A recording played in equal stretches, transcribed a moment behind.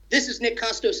This is Nick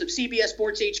Costos of CBS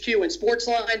Sports HQ and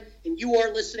Sportsline, and you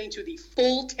are listening to the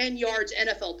Full 10 Yards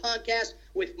NFL podcast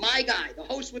with my guy, the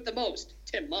host with the most,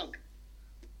 Tim Monk.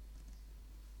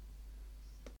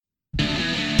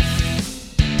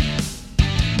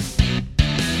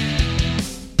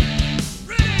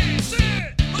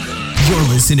 You're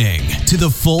listening to the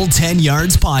Full 10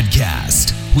 Yards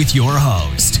podcast with your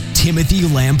host, Timothy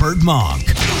Lambert Monk.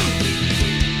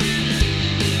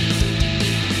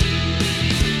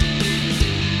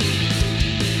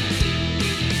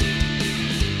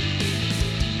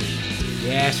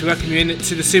 Yes, we welcome you in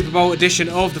to the Super Bowl edition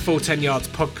of the Full 10 Yards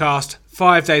podcast.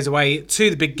 5 days away to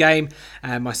the big game,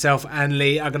 and myself and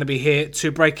Lee are going to be here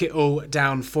to break it all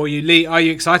down for you. Lee, are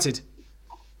you excited?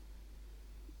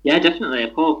 Yeah, definitely,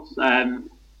 of course.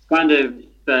 It's kind of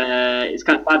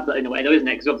bad in a way, though, isn't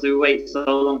it? Because obviously we wait so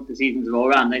long for the season to go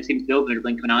around, it seems to be over in a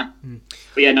blink of an eye.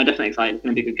 But yeah, no, definitely excited. It's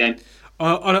going to be a good game.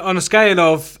 On a scale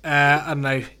of, I don't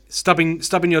know,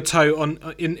 stubbing your toe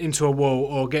into a wall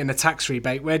or getting a tax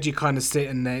rebate, where do you kind of sit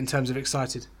in terms of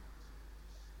excited?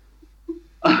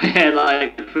 Oh yeah,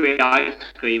 like free ice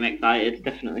cream excited,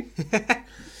 definitely.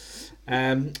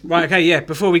 Right, okay, yeah.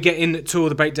 Before we get into all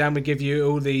the breakdown, we give you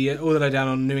all the lowdown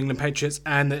on New England Patriots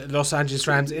and the Los Angeles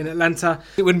Rams in Atlanta.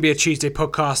 It wouldn't be a Tuesday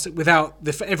podcast without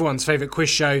everyone's favourite quiz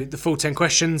show, the Full 10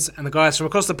 Questions, and the guys from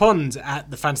across the pond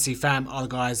at the Fantasy Fam are the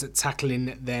guys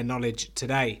tackling their knowledge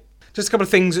today. Just a couple of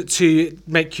things to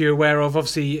make you aware of.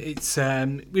 Obviously, it's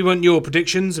we want your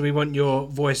predictions and we want your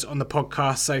voice on the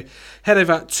podcast. So head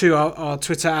over to our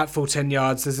Twitter at Full 10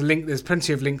 Yards. There's a link. There's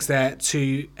plenty of links there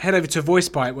to head over to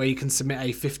VoiceBite where you can submit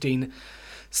a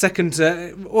 15-second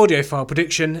audio file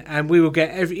prediction, and we will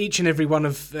get each and every one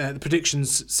of the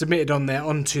predictions submitted on there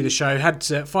onto the show. Had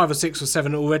 5 or 6 or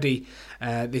 7 already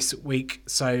this week,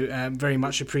 so very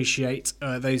much appreciate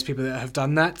those people that have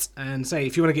done that. And say,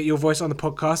 if you want to get your voice on the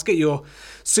podcast, get your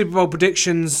Super Bowl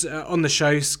predictions on the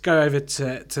shows, go over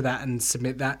to that and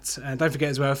submit that. And don't forget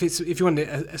as well, if you want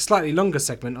a slightly longer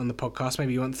segment on the podcast,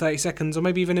 maybe you want 30 seconds or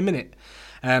maybe even a minute,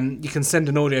 you can send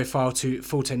an audio file to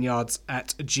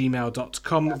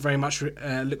full10yards@gmail.com. Very much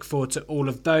look forward to all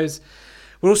of those.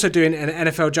 We're also doing an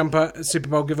NFL Jumper Super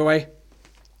Bowl giveaway.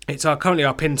 It's currently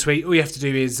our pinned tweet. All you have to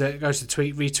do is go to the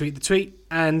tweet, retweet the tweet,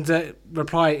 and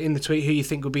reply in the tweet who you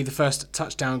think will be the first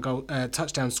touchdown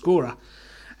scorer.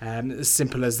 As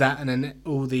simple as that, and then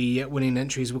all the winning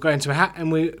entries will go into a hat,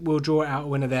 and we'll draw out a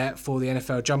winner there for the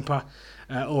NFL Jumper.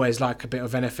 Always like a bit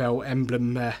of NFL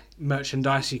emblem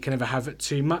merchandise. You can never have it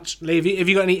too much. Lee, have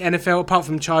you got any NFL, apart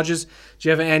from Chargers, do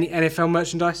you have any NFL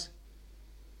merchandise?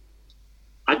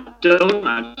 I don't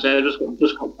actually. I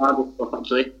just got Bible stuff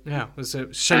actually. Yeah, it's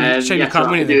a shame you can't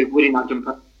win it. Winning that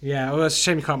jumper. Yeah, well, it's a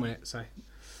shame you can't win it. So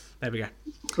there we go.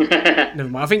 Never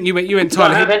mind. I think you went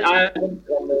Tyler.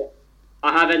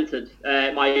 I have entered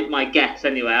my guess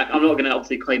anyway. I'm not going to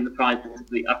obviously claim the prize. I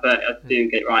do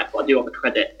get it right, but I do have the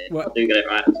credit if I do get it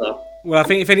right. So. Well, I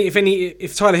think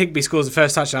if Tyler Higbee scores the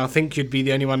first touchdown, I think you'd be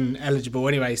the only one eligible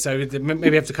anyway. So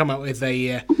maybe have to come up with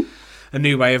a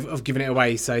new way of giving it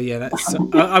away. So yeah, that's.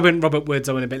 I went Robert Woods.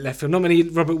 I went a bit left field. Not many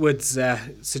Robert Woods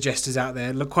suggestors out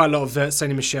there. Quite a lot of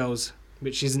Sony Michel's,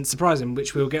 which isn't surprising,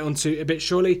 which we'll get onto a bit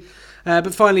shortly.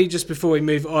 But finally, just before we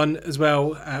move on as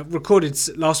well,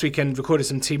 last weekend recorded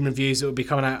some team reviews that will be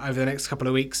coming out over the next couple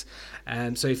of weeks.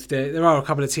 So if there are a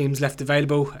couple of teams left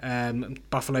available,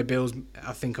 Buffalo Bills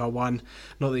I think are one.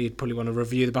 Not that you'd probably want to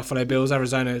review the Buffalo Bills.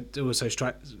 Arizona also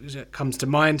comes to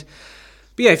mind.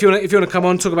 But yeah, if you want to come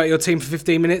on, talk about your team for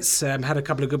 15 minutes, had a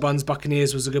couple of good ones.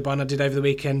 Buccaneers was a good one I did over the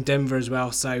weekend, Denver as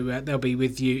well, so they'll be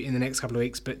with you in the next couple of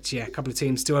weeks. But yeah, a couple of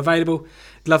teams still available.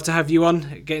 Love to have you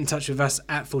on. Get in touch with us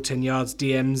at Full 10 Yards.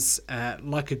 DMs,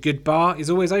 like a good bar, is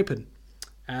always open.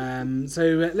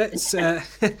 So let's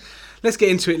get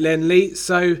into it then, Lee.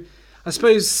 So I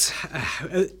suppose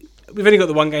we've only got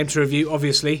the one game to review,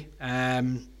 obviously.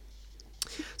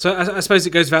 So I suppose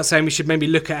it goes without saying we should maybe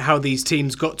look at how these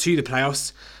teams got to the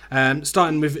playoffs.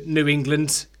 Starting with New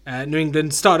England. New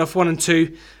England started off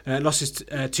 1-2, losses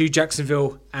to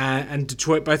Jacksonville and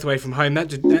Detroit, both away from home. That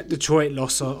Detroit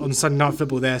loss on Sunday Night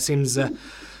Football there seems a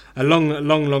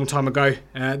long time ago.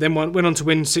 Then went on to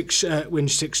win six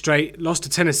straight. Lost to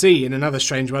Tennessee in another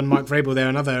strange one. Mike Vrabel there,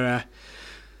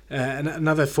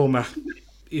 another former,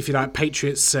 if you like,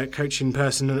 Patriots coaching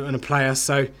person and a player.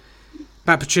 So.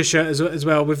 Matt Patricia as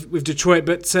well with Detroit,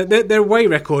 but their away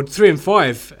record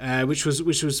 3-5,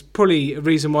 which was probably a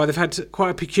reason why they've had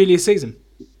quite a peculiar season.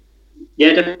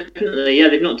 Yeah, definitely. Yeah,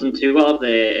 they've not done too well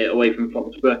away from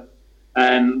Foxborough,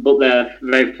 but they're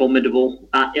very formidable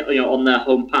on their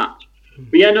home patch.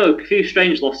 But yeah, no, a few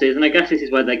strange losses, and I guess this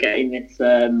is where they're getting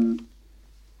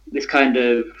this kind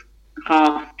of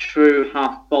half true,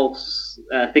 half false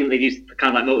thing they used to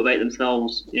kind of like motivate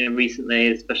themselves,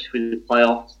 recently, especially with the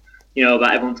playoffs.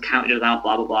 About everyone's counted us out,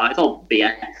 blah blah blah. It's all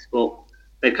BS, but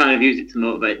they've kind of used it to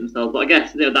motivate themselves. But I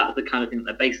guess that's the kind of thing that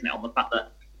they're basing it on, the fact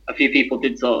that a few people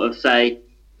did sort of say,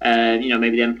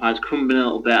 maybe the Empire's crumbling a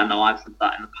little bit. I know I've said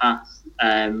that in the past.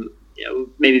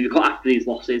 Maybe we've got after these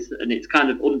losses, and it's kind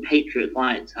of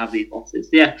unpatriot-like to have these losses.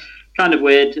 So, yeah, kind of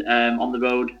weird on the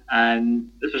road,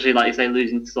 especially like you say,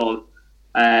 losing to sort of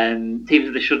teams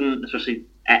that they shouldn't, especially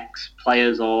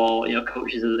ex-players or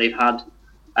coaches that they've had,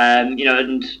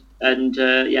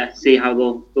 see how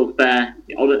they'll fare,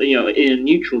 in a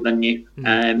neutral venue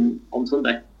on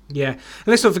Sunday. Yeah, and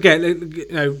let's not forget,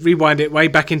 rewind it way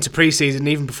back into pre-season,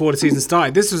 even before the season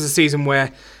started. This was a season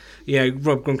where,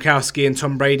 Rob Gronkowski and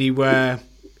Tom Brady were,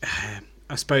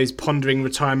 I suppose, pondering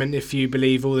retirement, if you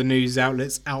believe all the news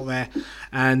outlets out there.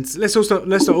 And let's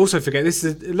not also forget, this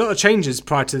is a lot of changes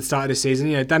prior to the start of the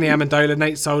season. Danny Amendola,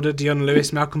 Nate Solder, Dion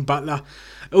Lewis, Malcolm Butler,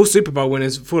 all Super Bowl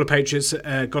winners for the Patriots,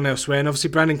 gone elsewhere. And obviously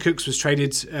Brandon Cooks was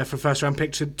traded for a first-round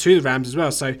pick to the Rams as well.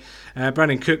 So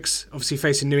Brandon Cooks obviously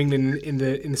facing New England in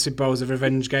the Super Bowl as a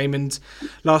revenge game, and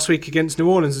last week against New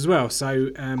Orleans as well. So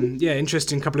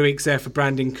interesting couple of weeks there for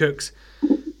Brandon Cooks.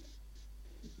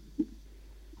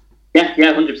 Yeah,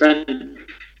 100%.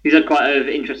 He's had quite an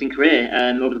interesting career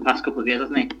over the past couple of years,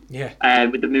 hasn't he? Yeah.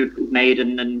 With the move he's made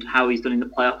and how he's done in the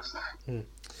playoffs.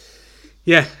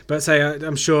 Yeah, but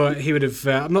I'm sure he would have.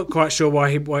 I'm not quite sure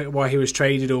why he was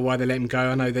traded or why they let him go.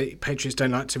 I know that Patriots don't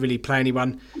like to really play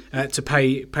anyone to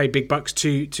pay big bucks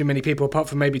to many people, apart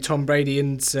from maybe Tom Brady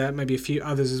and maybe a few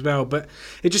others as well. But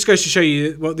it just goes to show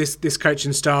you what this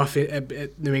coaching staff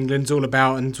at New England's all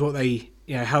about, and what they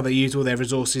how they use all their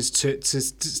resources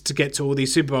to get to all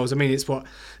these Super Bowls. I mean, it's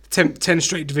 10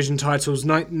 straight division titles,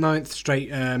 ninth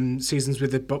straight seasons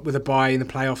with a bye in the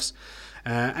playoffs.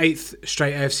 8th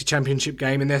straight AFC Championship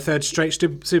game, and their 3rd straight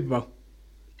Super Bowl.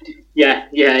 Yeah,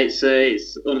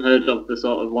 it's unheard of, the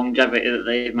sort of longevity that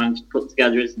they've managed to put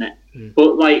together, isn't it?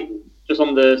 But just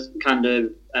on the kind of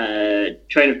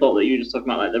train of thought that you were just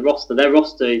talking about, their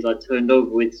roster is turned over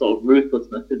with sort of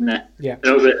ruthlessness, isn't it? Yeah. They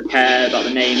don't really care about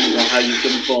the names or how you've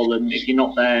done for them. If you're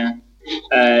not there,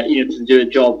 to do a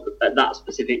job at that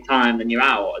specific time, then you're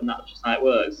out, and that's just how it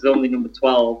works. There's only number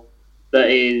 12 that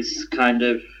is kind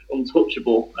of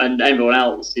untouchable, and everyone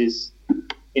else is,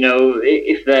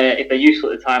 if they're useful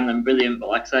at the time, then brilliant. But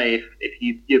like I say, if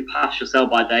you pass your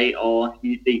sell-by date, or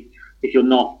if you're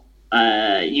not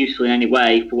useful in any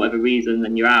way for whatever reason,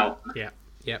 then you're out.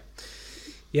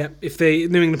 Yeah. If the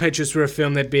New England Patriots were a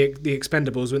film, they'd be the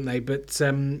Expendables, wouldn't they? But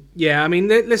I mean,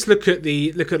 let's look at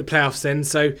the playoffs then.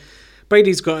 So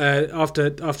Brady's got after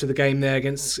the game there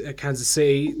against Kansas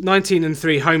City,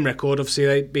 19-3 home record. Obviously,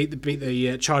 they beat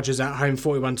the Chargers at home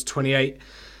 41-28.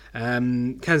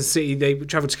 Kansas City, they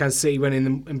travelled to Kansas City, went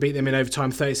in and beat them in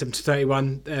overtime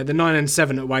 37-31. The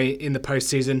 9-7 away in the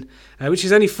postseason, which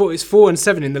is only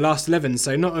 4-7 in the last 11.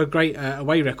 So not a great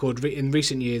away record in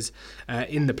recent years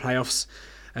in the playoffs.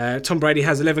 Tom Brady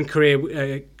has 11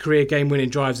 career game-winning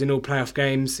drives in all playoff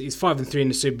games. He's 5-3 in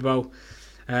the Super Bowl.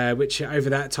 Which over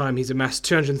that time he's amassed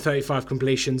 235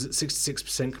 completions at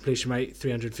 66% completion rate,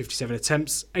 357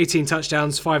 attempts, 18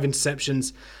 touchdowns, 5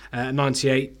 interceptions,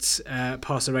 98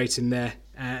 passer rating there.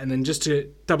 And then just to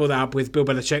double that up with Bill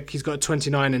Belichick, he's got a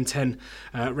 29-10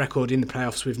 record in the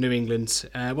playoffs with New England.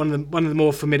 One of the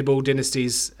more formidable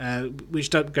dynasties,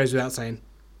 which goes without saying.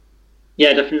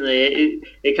 Yeah, definitely.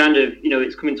 It kind of,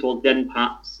 it's coming towards the end,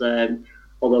 perhaps.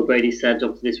 Although Brady said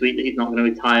up to this week that he's not going to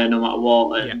retire no matter what.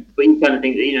 But you kind of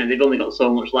think that, they've only got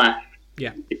so much left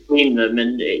between them.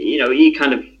 And,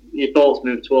 your thoughts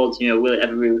move towards, will it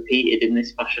ever be repeated in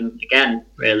this fashion again,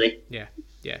 really? Yeah.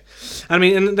 I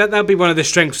mean, and that'll be one of the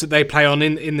strengths that they play on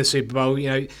in the Super Bowl.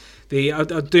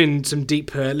 I'm doing some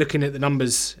deep looking at the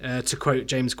numbers to quote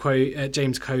James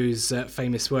Coe's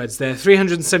famous words there.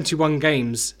 371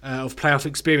 games of playoff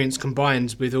experience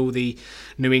combined with all the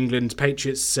New England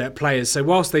Patriots players. So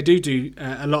whilst they do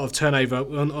a lot of turnover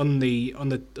on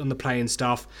the playing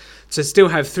staff, to still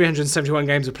have 371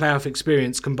 games of playoff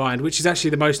experience combined, which is actually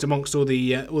the most amongst all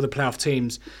the playoff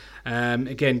teams.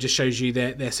 Again, just shows you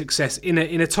their success in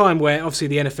a time where obviously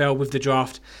the NFL with the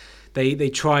draft, they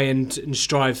try and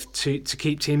strive to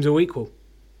keep teams all equal.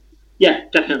 Yeah,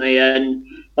 definitely. And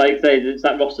like I say, it's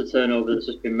that roster turnover that's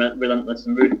just been relentless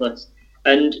and ruthless.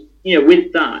 And,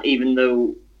 with that, even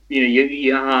though,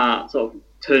 you are sort of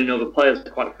turning over players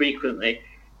quite frequently,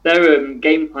 their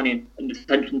game planning and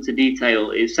attention to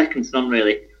detail is second to none,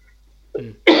 really.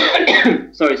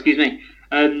 Sorry, excuse me.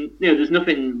 There's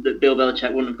nothing that Bill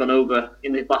Belichick wouldn't have gone over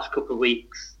in the last couple of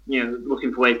weeks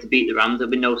looking for ways to beat the Rams.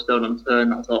 There'll be no stone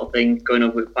unturned, that sort of thing, going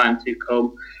over with fine tooth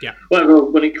comb. Yeah.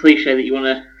 Whatever cliche that you want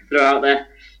to throw out there.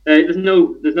 There's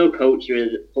no coach really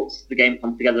that puts the game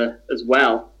plan together as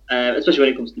well, especially when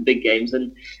it comes to big games.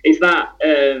 And it's that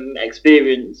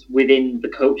experience within the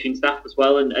coaching staff as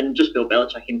well, and just Bill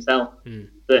Belichick himself.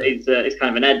 That it's kind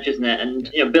of an edge, isn't it?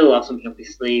 And Bill will have something up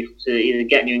his sleeve to either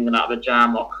get New England out of a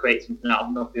jam or create something out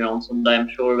of nothing on Sunday. I'm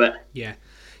sure of it. Yeah.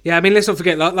 Yeah, I mean, let's not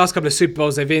forget, last couple of Super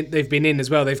Bowls they've been in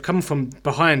as well. They've come from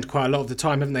behind quite a lot of the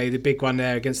time, haven't they? The big one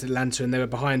there against Atlanta, and they were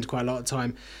behind quite a lot of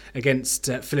time against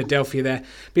Philadelphia there.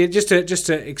 But just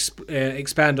to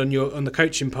expand on the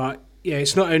coaching part,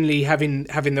 it's not only having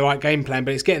the right game plan,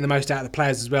 but it's getting the most out of the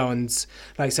players as well. And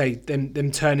like I say,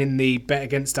 them turning the bet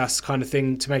against us kind of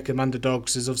thing to make them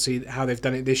underdogs is obviously how they've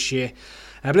done it this year.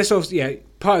 But let's also,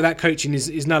 part of that coaching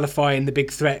is nullifying the big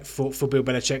threat for Bill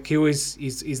Belichick. He always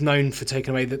is known for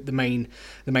taking away the main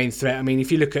threat. I mean,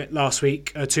 if you look at last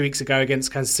week, 2 weeks ago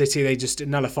against Kansas City, they just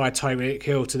nullified Tyreek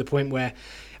Hill to the point where,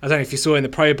 I don't know if you saw in the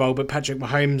Pro Bowl, but Patrick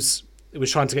Mahomes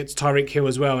was trying to get to Tyreek Hill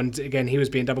as well, and again he was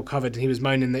being double covered, and he was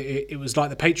moaning that it was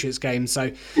like the Patriots game.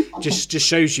 So just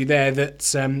shows you there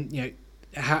that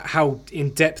how in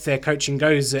depth their coaching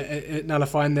goes at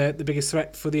nullifying the biggest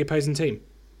threat for the opposing team.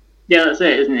 Yeah, that's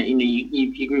it, isn't it?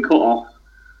 You can cut off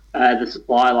the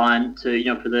supply line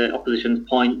to for the opposition's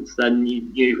points, then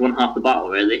you've won half the battle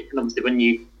really. And obviously when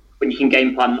you can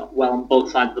game plan well on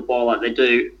both sides of the ball like they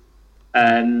do,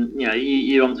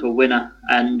 you're onto a winner.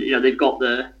 And they've got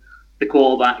the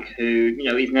quarterback who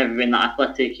he's never been that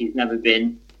athletic, he's never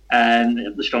been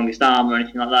the strongest arm or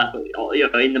anything like that.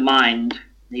 But in the mind,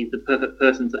 he's the perfect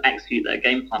person to execute their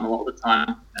game plan a lot of the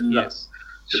time, and that's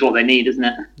just what they need, isn't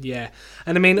it? Yeah,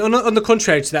 and I mean, on the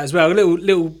contrary to that as well, a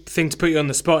little thing to put you on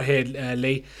the spot here,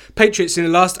 Lee. Patriots in the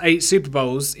last 8 Super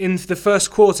Bowls, in the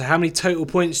first quarter, how many total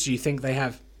points do you think they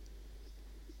have?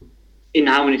 In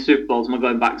how many Super Bowls am I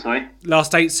going back, sorry?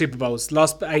 Last 8 Super Bowls,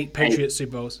 last 8 Patriots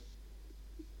Super Bowls.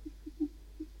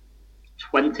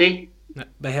 20? No,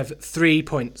 they have 3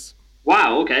 points.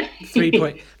 Wow, okay. 3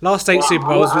 points. Last 8 Super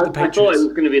Bowls with the Patriots. I thought it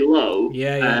was going to be low.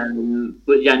 Yeah.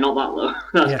 But not that low.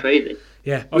 That's crazy.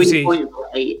 Yeah, obviously.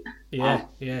 8. Yeah,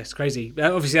 it's crazy.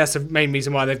 Obviously, that's the main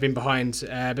reason why they've been behind.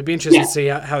 But it'd be interesting to see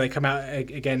how they come out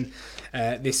again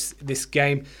this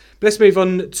game. But let's move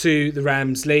on to the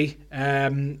Rams, Lee.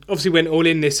 Obviously, went all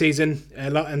in this season,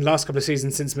 and last couple of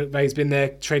seasons since McVay's been there,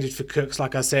 traded for Cooks,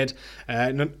 like I said,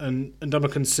 and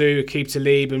Ndamukong Suh, Aqib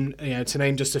Talib, and to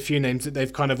name just a few names that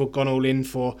they've kind of gone all in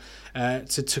for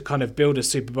to kind of build a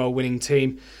Super Bowl winning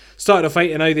team. Started off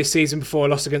 8-0 this season before a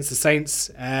loss against the Saints.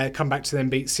 Come back to them,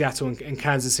 beat Seattle and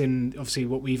Kansas in obviously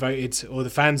what we voted, or the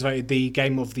fans voted, the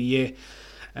game of the year.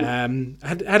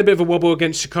 Had a bit of a wobble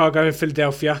against Chicago and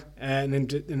Philadelphia, and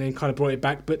then kind of brought it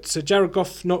back. But Jared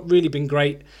Goff not really been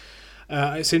great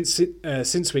since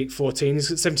week 14. He's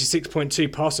got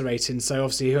 76.2 passer rating, so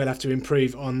obviously he'll have to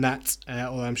improve on that.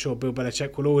 Although I'm sure Bill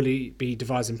Belichick will already be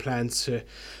devising plans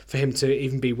for him to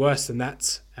even be worse than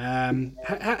that.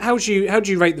 How do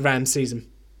you rate the Rams season?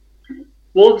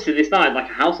 Well, obviously they started like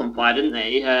a house on fire, didn't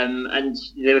they? And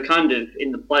they were kind of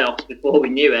in the playoffs before we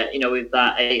knew it. With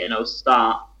that 8-0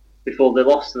 start before they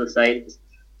lost to the Saints,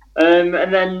 and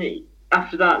then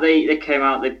after that they came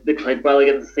out. They played well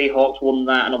against the Seahawks, won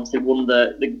that, and obviously won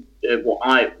the what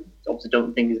I obviously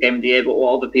don't think is game of the year, but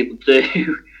what other people do,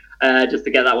 just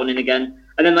to get that one in again.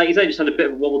 And then, like you say, just had a bit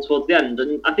of a wobble towards the end.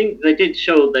 And I think they did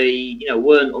show they,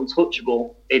 weren't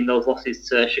untouchable in those losses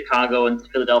to Chicago and to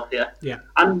Philadelphia. Yeah.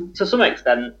 And to some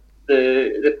extent,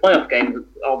 the playoff game,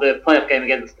 or the playoff game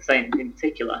against the Saints in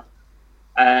particular,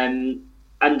 and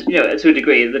to a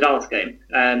degree, the Dallas game.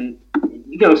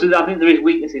 So I think there is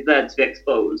weaknesses there to be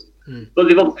exposed. But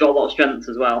they've also got a lot of strengths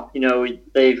as well.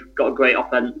 They've got a great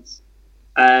offense.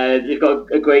 They've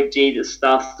got a great D that's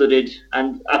star-studded,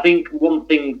 and I think one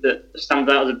thing that stands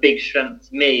out as a big strength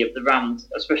to me of the Rams,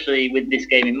 especially with this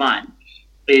game in mind,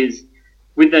 is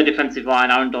with their defensive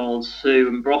line, Aaron Donald, Suh,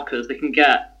 and Brockers, they can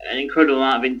get an incredible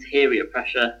amount of interior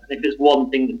pressure. And if there's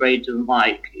one thing that Brady doesn't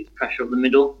like, it's pressure up the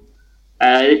middle.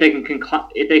 If they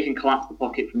can collapse the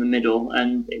pocket from the middle,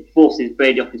 and it forces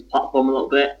Brady off his platform a little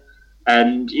bit,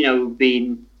 and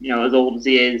being as old as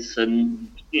he is, and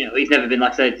he's never been,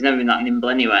 like I said, he's never been that nimble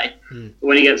anyway. But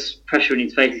when he gets pressure in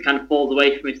his face, he kind of falls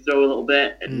away from his throw a little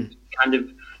bit, and kind of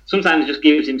sometimes just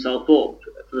gives himself up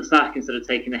for the sack instead of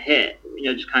taking a hit.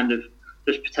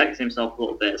 Just protects himself a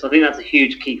little bit. So I think that's a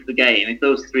huge key for the game. If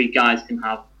those three guys can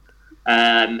have,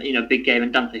 big game,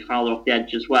 and Dante Fowler off the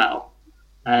edge as well,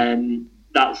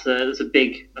 that's a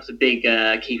big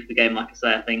key for the game. Like I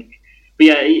say, I think. But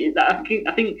yeah, I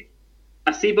think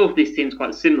I see both these teams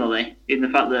quite similarly in the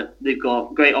fact that they've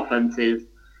got great offenses.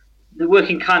 They're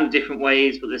working kind of different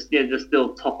ways, but they're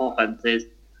still top offenses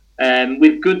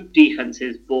with good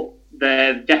defenses, but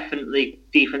they're definitely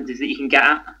defenses that you can get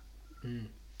at.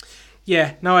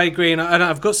 Yeah, no, I agree, and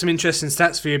I've got some interesting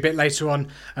stats for you a bit later on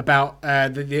about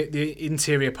the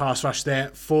interior pass rush there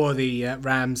for the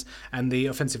Rams and the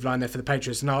offensive line there for the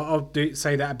Patriots, and I'll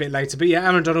say that a bit later. But yeah,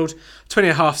 Aaron Donald,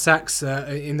 20.5 sacks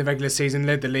in the regular season,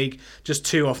 led the league, just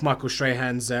 2 off Michael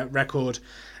Strahan's record.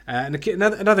 And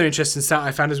another interesting stat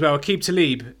I found as well, Aqib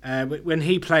Talib, when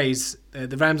he plays,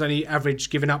 the Rams only average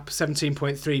giving up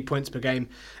 17.3 points per game.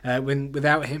 When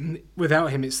without him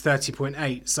it's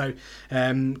 30.8. So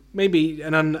maybe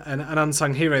an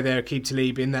unsung hero there, Aqib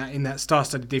Talib, in that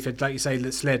star-studded defense, like you say,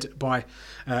 that's led by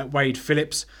Wade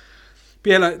Phillips. But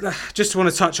yeah, just want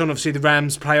to touch on obviously the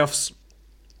Rams playoffs.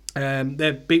 When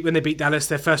they beat Dallas,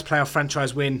 their first playoff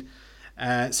franchise win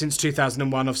since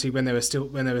 2001, obviously when they were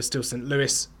still St.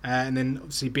 Louis, and then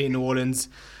obviously beating New Orleans,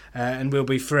 and we'll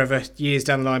be forever years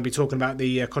down the line be talking about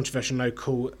the controversial no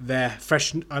call there,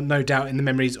 fresh no doubt in the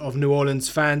memories of New Orleans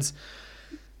fans.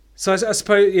 So I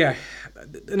suppose, yeah,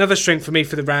 another strength for me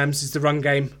for the Rams is the run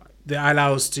game that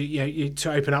allows to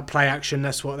open up play action.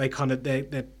 That's what they kind of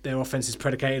their offense is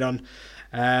predicated on.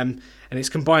 And it's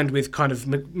combined with kind of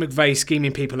McVay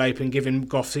scheming people open, giving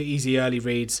Goff easy early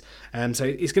reads. So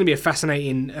it's going to be a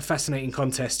fascinating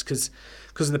contest because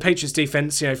of the Patriots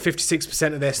defense.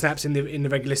 56% of their snaps in the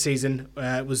regular season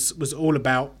was all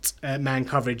about man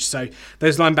coverage. So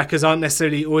those linebackers aren't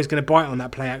necessarily always going to bite on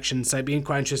that play action. So it'd be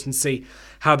quite interesting to see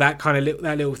how that kind of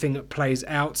that little thing plays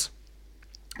out.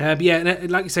 But yeah,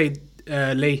 like you say,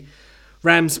 Lee.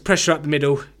 Rams pressure up the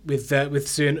middle with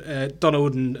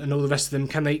Donald and all the rest of them.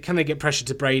 Can they get pressure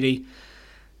to Brady?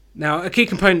 Now, a key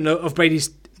component of Brady's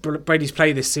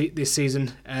play this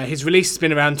season, his release has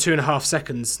been around 2.5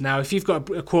 seconds. Now, if you've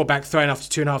got a quarterback thrown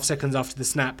after 2.5 seconds after the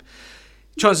snap,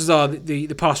 chances are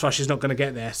the pass rush is not going to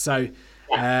get there. So,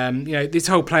 this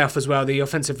whole playoff as well, the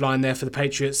offensive line there for the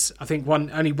Patriots, I think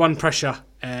only one pressure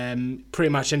pretty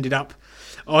much ended up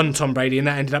on Tom Brady, and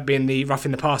that ended up being the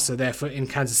roughing the passer there in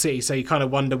Kansas City. So you kind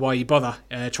of wonder why you bother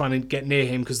trying to get near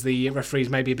him, because the referees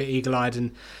may be a bit eagle-eyed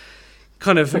and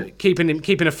kind of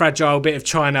keeping a fragile bit of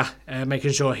China,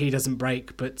 making sure he doesn't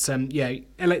break. But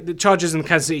the Chargers and the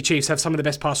Kansas City Chiefs have some of the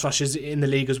best pass rushers in the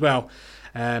league as well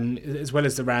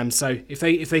as the Rams. So if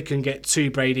they can get to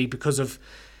Brady because of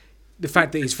the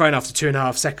fact that he's thrown after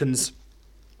 2.5 seconds.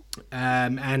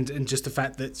 And just the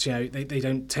fact that they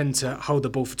don't tend to hold the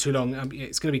ball for too long,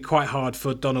 it's going to be quite hard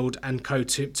for Donald and co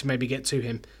to maybe get to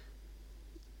him.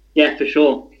 Yeah, for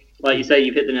sure. Like you say,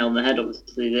 you've hit the nail on the head.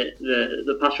 Obviously,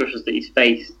 the pass rushers that he's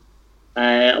faced,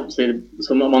 obviously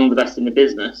some among the best in the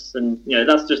business, and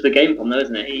that's just the game plan, though,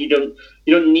 isn't it? You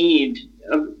don't need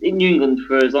in New England,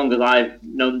 for as long as I've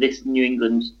known this New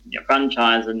England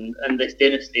franchise and this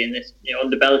dynasty and this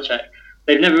under Belichick.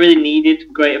 They've never really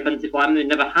needed great offensive linemen.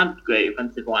 They've never had great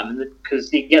offensive linemen because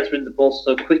he gets rid of the ball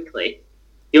so quickly.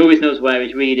 He always knows where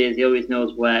his read is. He always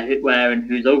knows where and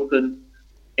who's open,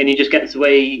 and he just gets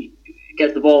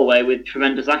the ball away with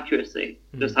tremendous accuracy.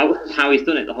 Just how he's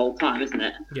done it the whole time, isn't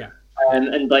it? Yeah.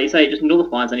 And like you say, it just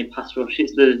nullifies any pass rush.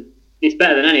 It's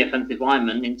better than any offensive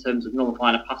lineman in terms of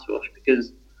nullifying a pass rush,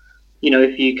 because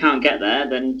if you can't get there,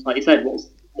 then like you said, what's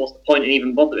the point in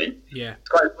even bothering? Yeah. It's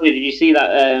quite funny. Did you see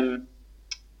that?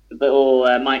 Little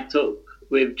mic'd up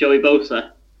with Joey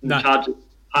Bosa in the Chargers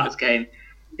Pats game.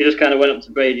 He just kind of went up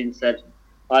to Brady and said,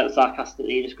 like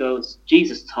sarcastically, he just goes,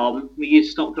 "Jesus, Tom, will you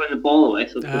stop throwing the ball away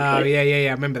so quickly?" Oh, yeah,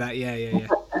 I remember that. Yeah.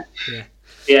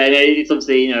 Yeah, it's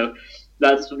obviously,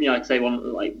 that's, I'd say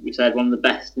like we said, one of the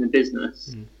best in the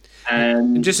business.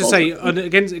 And just to say,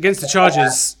 against the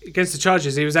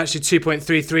Chargers, he was actually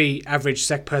 2.33 average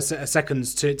per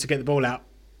seconds to get the ball out.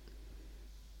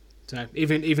 So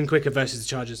even quicker versus the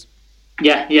Chargers.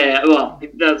 Yeah. Well,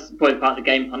 that's probably part of the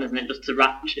game plan, isn't it? Just to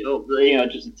ratchet up,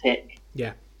 just a tick.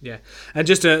 Yeah. And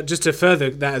just to further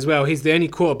that as well, he's the only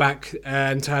quarterback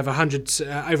to have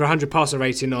over 100 passer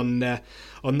rating on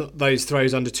those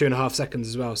throws under 2.5 seconds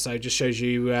as well. So it just shows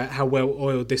you how well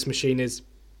oiled this machine is.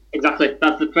 Exactly.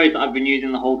 That's the phrase that I've been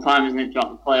using the whole time, isn't it?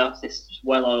 Throughout the playoffs, it's just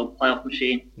well-oiled playoff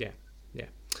machine.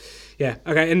 Yeah.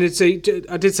 Okay. And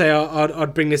I did say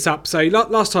I'd bring this up. So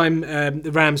last time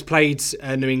the Rams played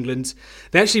New England,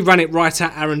 they actually ran it right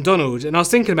at Aaron Donald. And I was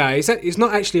thinking about it. It's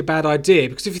not actually a bad idea,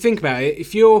 because if you think about it,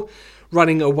 if you're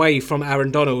running away from Aaron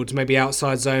Donald, maybe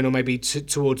outside zone or maybe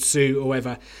towards Sue or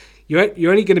whatever,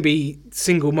 you're only going to be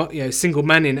single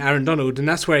manning Aaron Donald, and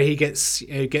that's where he gets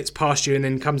past you and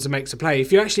then comes and makes a play.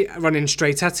 If you're actually running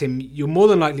straight at him, you're more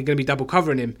than likely going to be double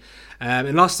covering him.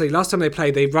 And last time they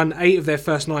played, they run 8 of their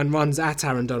first 9 runs at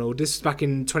Aaron Donald. This is back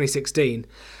in 2016.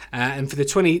 And for the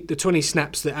 20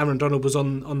 snaps that Aaron Donald was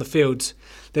on the field,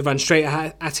 they run straight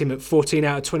at him at 14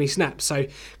 out of 20 snaps. So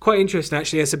quite interesting,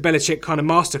 actually. It's a Belichick kind of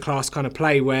masterclass kind of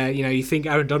play where, you think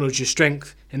Aaron Donald's your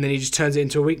strength and then he just turns it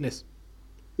into a weakness.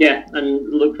 Yeah,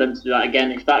 and look for them to do that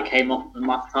again. If that came off from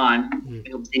last time,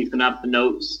 he's going to have the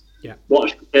notes. Yeah.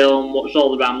 Watch the film, watch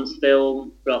all the Rams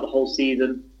film throughout the whole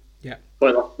season. Yeah.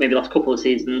 Or maybe last couple of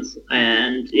seasons.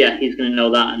 And yeah, he's going to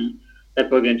know that, and they're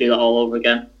probably going to do that all over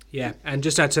again. Yeah, and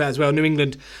just add to that as well, New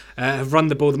England have run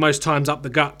the ball the most times up the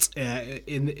gut,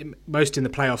 most in the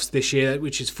playoffs this year,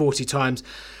 which is 40 times.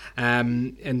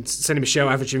 And Sonny Michel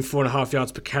averaging 4.5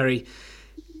 yards per carry.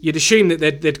 You'd assume that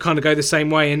they'd kind of go the same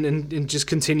way and just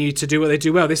continue to do what they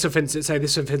do well. This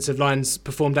offensive line's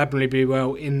performed admirably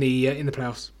well in the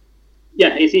playoffs.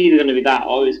 Yeah, it's either going to be that,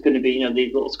 or it's going to be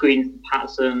these little screens to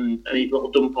Patterson and these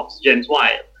little dump offs to James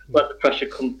White. Let the pressure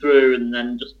come through and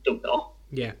then just dump it off.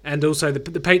 Yeah, and also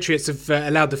the Patriots have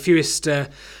allowed the fewest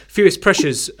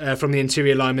pressures from the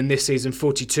interior linemen this season,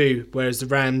 42, whereas the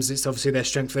Rams, it's obviously their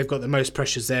strength. They've got the most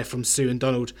pressures there from Sue and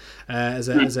Donald as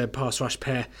a pass rush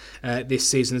pair this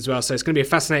season as well. So it's going to be a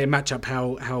fascinating matchup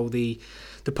how the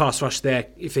pass rush there,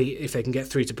 if they can get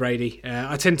through to Brady.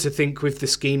 I tend to think with the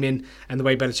scheming and the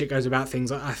way Belichick goes about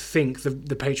things, I think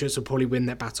the Patriots will probably win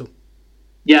that battle.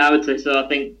 Yeah, I would say so. I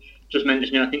think, just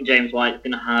mentioning, I think James White's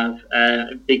going to have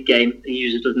a big game. He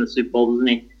usually does in the Super Bowl, doesn't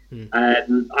he?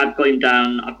 I've got him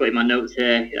down. I've got in my notes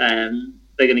here.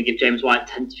 They're going to give James White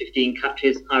 10 to 15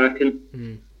 catches, I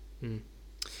reckon.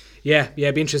 Yeah,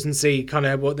 it'd be interesting to see kind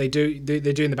of what they do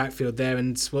in the backfield there,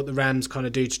 and what the Rams kind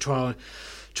of do to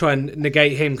try and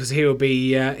negate him, because he'll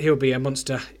be a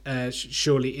monster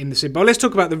surely in the Super Bowl. Let's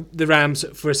talk about the Rams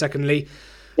for a second, Lee.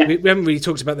 Yeah. We haven't really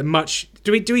talked about them much.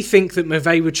 Do we think that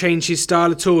McVay would change his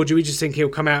style at all, or do we just think he'll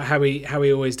come out how he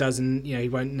always does, and he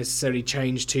won't necessarily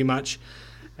change too much?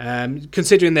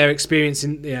 Considering their experience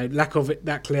in lack of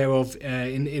that clear of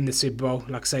in the Super Bowl,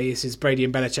 like I say, this is Brady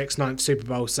and Belichick's 9th Super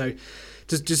Bowl. So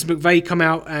does McVay come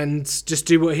out and just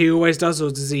do what he always does,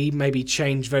 or does he maybe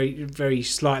change very, very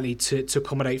slightly to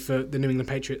accommodate for the New England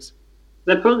Patriots?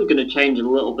 They're probably going to change a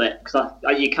little bit, because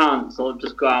you can't sort of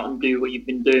just go out and do what you've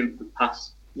been doing for the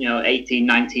past 18,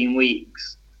 19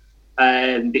 weeks,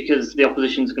 because the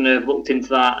opposition's going to have looked into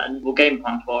that and will game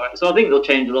plan for it. So I think they'll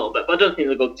change a little bit, but I don't think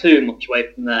they'll go too much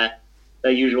away from their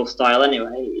usual style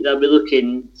anyway. They'll be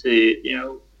looking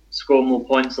to score more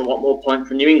points, a lot more points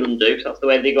than New England do, because that's the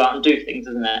way they go out and do things,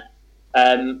 isn't it?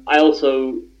 I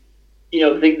also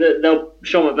think that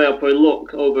Sean McVay will probably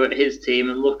look over at his team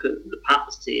and look at the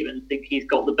Pats team and think he's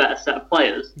got the better set of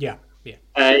players. Yeah.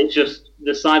 It's just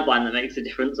the sideline that makes the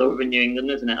difference over in New England,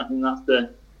 isn't it? I think that's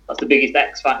the biggest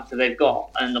X factor they've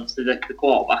got, and obviously the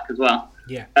quarterback as well.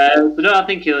 Yeah. So no, I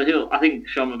think I think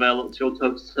Sean McVay will look to go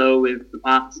toe to toe with the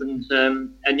Pats, and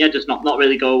just not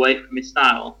really go away from his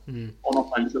style on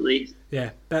offense at least. Yeah,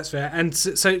 that's fair. And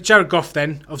so Jared Goff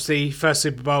then, obviously first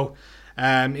Super Bowl.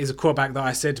 Is a quarterback that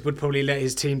I said would probably let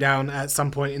his team down at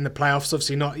some point in the playoffs.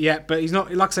 Obviously not yet, but he's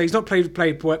not, like I say, he's not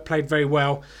played very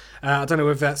well. I don't know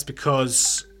whether that's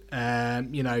because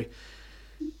McVay's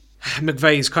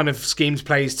kind of schemes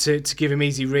plays to give him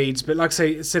easy reads. But like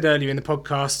I said earlier in the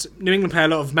podcast, New England play a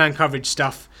lot of man coverage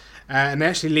stuff, and they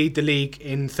actually lead the league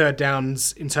in third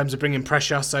downs in terms of bringing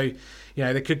pressure. So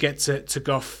they could get to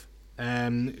Goff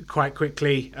quite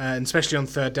quickly, and especially on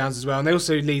third downs as well. And they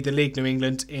also lead the league, New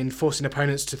England, in forcing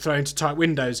opponents to throw into tight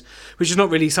windows, which is not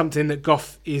really something that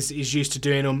Goff is used to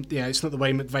doing. It's not the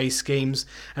way McVay schemes.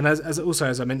 And as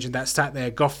I mentioned, that stat there,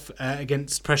 Goff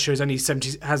against pressure has a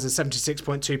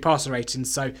 76.2 passer rating.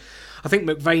 So I think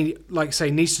McVay, like I say,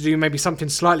 needs to do maybe something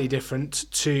slightly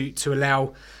different to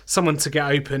allow someone to get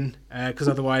open, because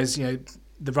otherwise,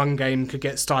 the run game could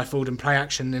get stifled and play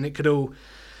action, and it could all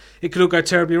go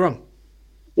terribly wrong.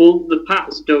 Well, the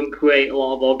Pats don't create a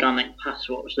lot of organic pass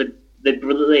rush. They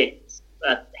blitz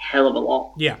a hell of a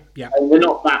lot. Yeah. And they're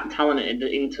not that talented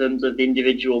in terms of the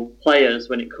individual players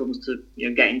when it comes to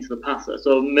getting to the passer.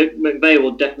 So McVay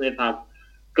will definitely have had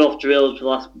Goff drilled for the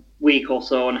last week or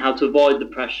so on how to avoid the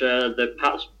pressure, the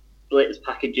Pats blitz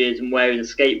packages, and where his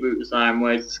escape routes are and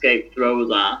where his escape throws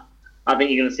are. I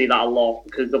think you're going to see that a lot,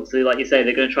 because obviously, like you say,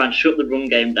 they're going to try and shut the run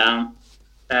game down.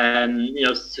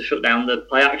 To shut down the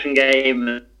play action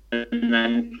game and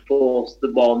then force the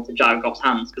ball into Jared Goff's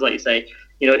hands. Because, like you say,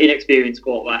 inexperienced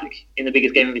quarterback in the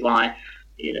biggest game of his life,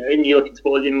 and you're looking to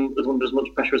put him under as much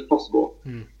pressure as possible.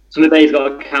 So maybe got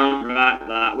to counteract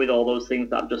that with all those things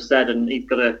that I've just said, and he's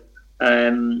got to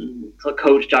sort of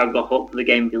coach Jared Goff up for the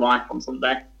game of your life on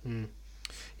Sunday.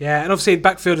 Yeah, and obviously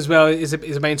backfield as well is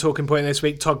a main talking point this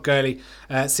week. Todd Gurley,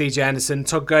 CJ Anderson.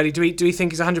 Todd Gurley, do we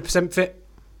think he's 100% fit?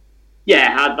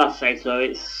 Yeah, I'd say so.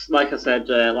 It's like I said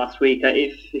last week.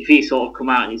 If he sort of come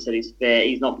out and he said he's fit,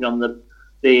 he's not been on the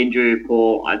injury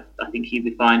report, I think he'd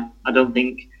be fine. I don't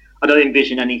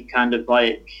envision any kind of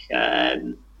will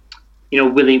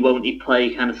he, won't he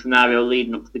play kind of scenario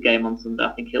leading up to the game on Sunday.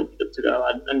 I think he'll be good to go.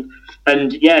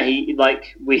 And yeah, he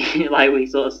like we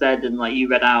sort of said, and like you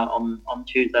read out on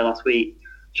Tuesday last week,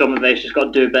 Sean McVay's just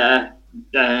got to do a better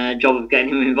job of getting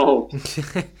him involved.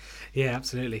 Yeah,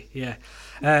 absolutely. Yeah.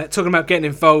 Talking about getting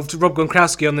involved, Rob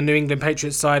Gronkowski on the New England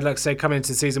Patriots side, like I say, coming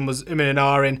into the season was and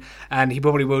ahhing, and he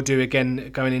probably will do again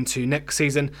going into next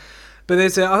season. But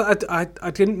there's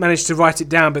I didn't manage to write it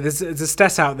down, but there's a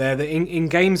stat out there that in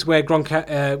games where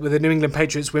where the New England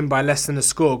Patriots win by less than a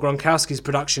score, Gronkowski's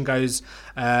production goes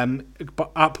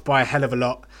up by a hell of a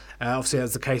lot. Obviously, that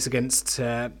was the case against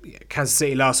Kansas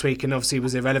City last week, and obviously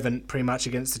was irrelevant pretty much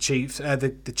against the Chiefs,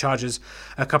 the Chargers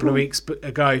a couple of weeks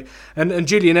ago. And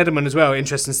Julian Edelman as well,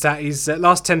 interesting stat. He's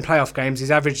last 10 playoff games,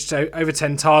 he's averaged over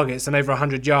 10 targets and over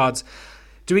 100 yards.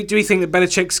 Do we think that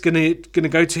Belichick's gonna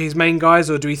go to his main guys,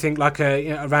 or do we think like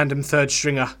a random third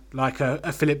stringer like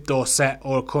a Philip Dorsett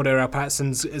or a Cordero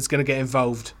Patterson is going to get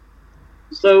involved?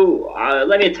 So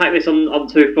let me attack this on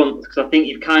two fronts, because I think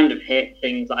you've kind of hit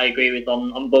things that I agree with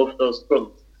on both those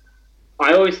fronts.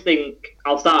 I always think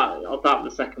I'll start with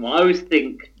the second one. I always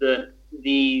think that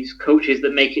these coaches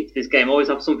that make it to this game always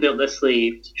have something up their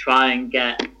sleeve to try and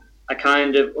get a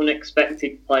kind of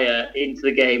unexpected player into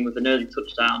the game with an early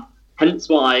touchdown. Hence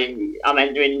why my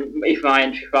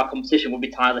entry for our competition would be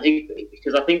Tyler Higbee,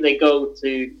 because I think they go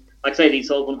to, like I say, these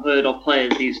sort of unheard of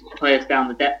players, these players down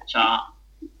the depth chart,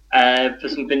 for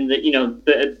something that the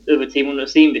other team wouldn't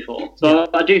have seen before. So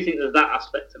I do think there's that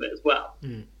aspect of it as well.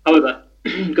 However,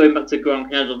 going back to Gronk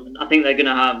and Edelman, I think they're going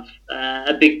to have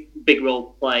a big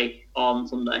role to play on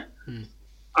Sunday.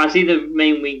 I see the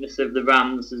main weakness of the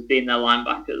Rams as being their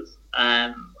linebackers.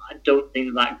 I don't think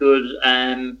they're that good.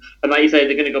 And like you say,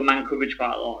 they're going to go man coverage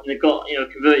quite a lot. And they've got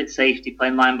converted safety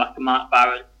playing linebacker Mark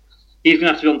Barron. He's going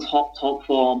to have to be on top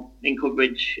form in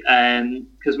coverage,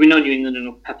 because we know New England are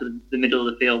going to pepper the middle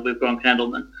of the field with Gronk and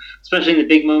Edelman, especially in the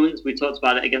big moments. We talked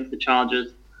about it against the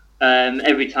Chargers.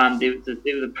 Every time it was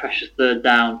a precious third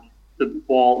down, the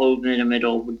ball over in the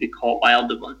middle would be caught by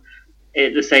Edelman.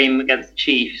 The same against the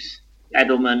Chiefs,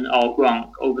 Edelman or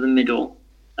Gronk over the middle,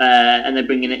 and they're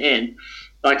bringing it in.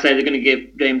 Like I say, they're going to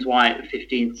give James White 10 to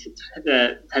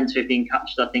 15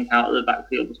 catches, I think, out of the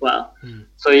backfield as well.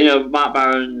 So, Mark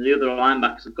Barron and the other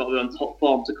linebackers have got to be on top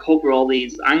form to cover all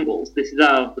these angles. This is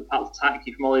how the Pats attack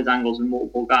you from all these angles with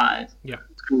multiple guys. Yeah.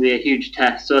 It's going to be a huge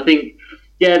test. So I think,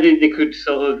 they could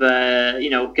sort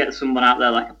of, get someone out there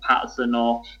like a Patterson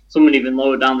or someone even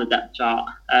lower down the depth chart.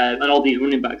 And all these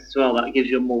running backs as well. That gives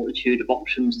you a multitude of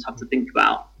options to have to think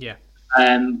about. Yeah.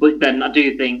 But then I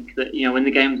do think that, when the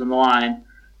game's on the line,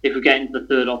 if we get into the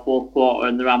third or fourth quarter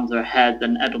and the Rams are ahead,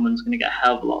 then Edelman's going to get a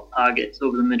hell of a lot of targets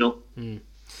over the middle.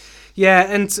 Yeah,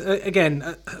 and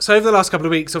again, so over the last couple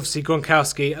of weeks, obviously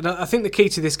Gronkowski, and I think the key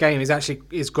to this game is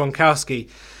Gronkowski.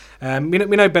 We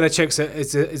know Belichick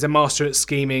is a master at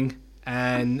scheming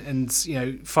and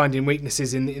finding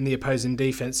weaknesses in the opposing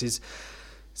defenses.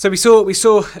 So we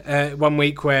saw 1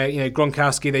 week where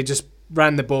Gronkowski, they just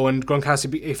ran the ball and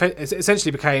Gronkowski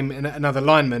essentially became another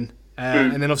lineman.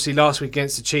 And then obviously last week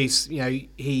against the Chiefs,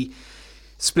 he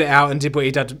split out and did what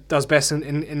he does best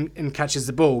and catches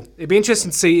the ball. It'd be interesting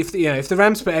to see if the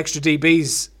Rams put extra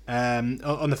DBs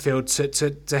on the field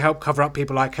to help cover up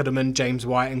people like Edelman, James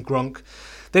White, and Gronk.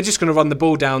 They're just going to run the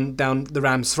ball down the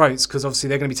Rams' throats, because obviously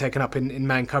they're going to be taken up in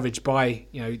man coverage by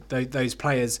those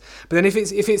players. But then if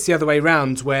it's the other way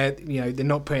round, where they're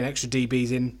not putting extra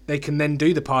DBs in, they can then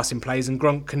do the passing plays, and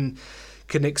Gronk can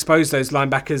expose those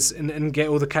linebackers and get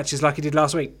all the catches like he did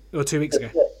last week or 2 weeks ago.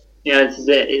 Yeah, this is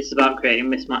it. It's about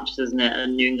creating mismatches, isn't it?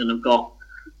 And New England have got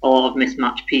a lot of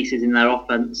mismatched pieces in their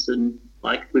offense, and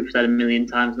like we've said a million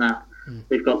times now,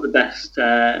 they've got the best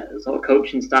sort of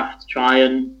coaching staff to try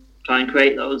and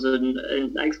create those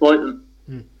and exploit them.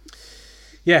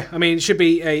 Yeah, I mean, it should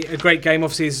be a great game.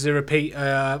 Obviously, this is a repeat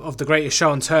of the greatest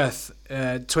show on turf,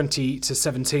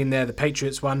 20-17 there, the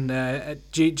Patriots won.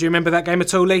 Do you remember that game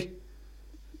at all, Lee?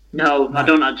 No, I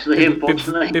don't actually,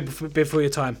 unfortunately. Before your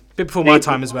time. Before my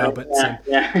time as well, but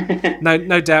yeah.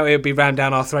 no doubt it'll be rammed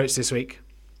down our throats this week.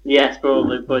 Yes,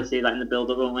 probably see that in the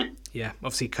build-up, won't we? Yeah,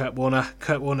 obviously Kurt Warner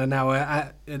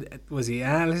now was he an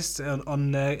analyst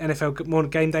on NFL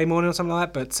Game Day morning or something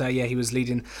like that? But he was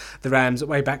leading the Rams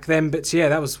way back then. But yeah,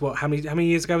 that was what? How many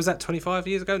years ago was that? 25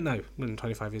 years ago? No, wasn't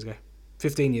 25 years ago.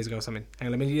 15 years ago or something.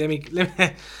 Hang on, let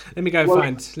me go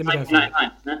find.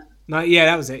 Yeah,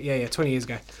 that was it. Yeah, 20 years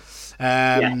ago.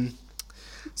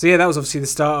 So yeah, that was obviously the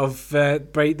start of the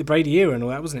Brady era and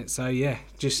all that, wasn't it? So yeah,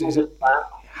 just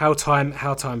how time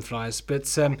flies.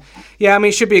 But yeah, I mean,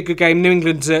 it should be a good game. New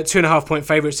England 2.5 point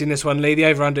favourites in this one. Lee, the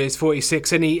over under is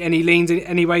 46. Any leans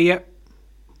any way yet?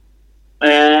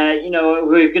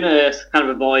 We're gonna kind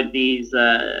of avoid these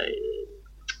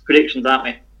predictions, aren't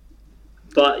we?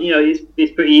 But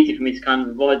it's pretty easy for me to kind of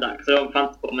avoid that because I don't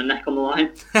fancy putting my neck on the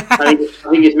line. I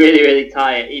think it's really, really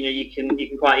tight. You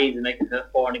can quite easily make it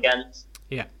for and against.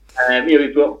 Yeah.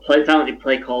 We've got talented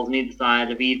play calls on either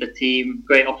side of either team,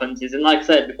 great offenses, and like I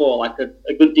said before, like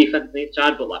a good defense on each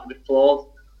side, but like with flaws.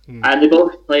 And they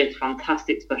both play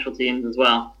fantastic special teams as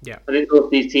well. Yeah. I think both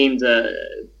these teams are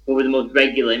probably the most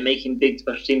regular in making big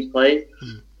special teams plays.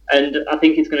 And I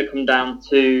think it's going to come down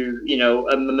to,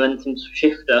 a momentum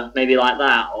shifter, maybe like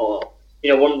that, or,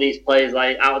 one of these players,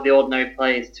 like out of the ordinary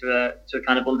plays to a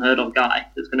kind of unheard of guy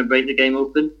that's going to break the game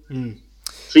open.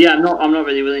 So yeah, I'm not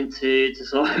really willing to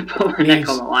sort of put my neck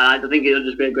on the line. I think it'll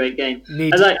just be a great game.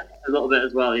 I like a little bit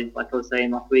as well, like I was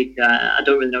saying last week, I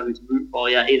don't really know who to root for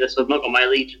yet either, so I've not got my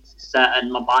allegiance set and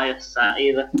my bias set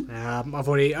either. I've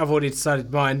already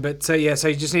decided mine, but so you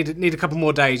just need a couple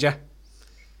more days, yeah?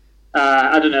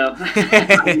 I don't know.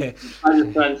 I'm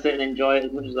just trying to sit and enjoy it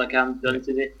as much as I can, to be honest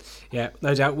with you. Yeah,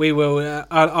 no doubt. We will.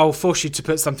 I'll force you to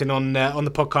put something on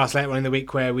the podcast later on in the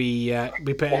week where we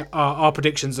put our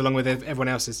predictions along with everyone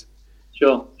else's.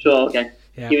 Sure. Okay.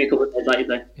 Yeah. Give me a couple of days, like you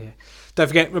say. Yeah. Don't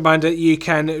forget, reminder, you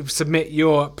can submit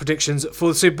your predictions for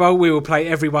the Super Bowl. We will play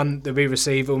every one that we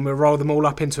receive and we'll roll them all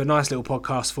up into a nice little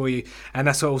podcast for you. And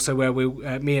that's also where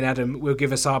me and Adam will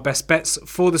give us our best bets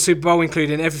for the Super Bowl,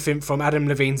 including everything from Adam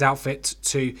Levine's outfit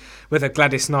to whether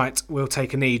Gladys Knight will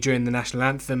take a knee during the national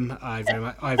anthem.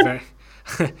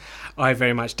 I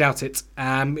very much doubt it.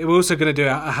 We're also going to do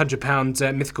a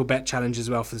 £100 mythical bet challenge as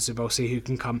well for the Super Bowl, see who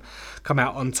can come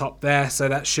out on top there. So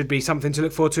that should be something to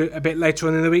look forward to a bit later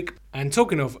on in the week. And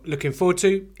talking of looking forward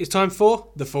to, it's time for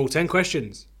the full 10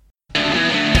 questions.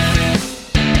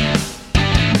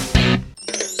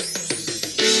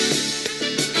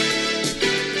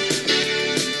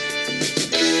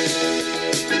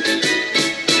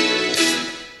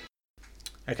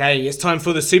 Okay, it's time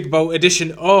for the Super Bowl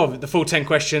edition of the Full 10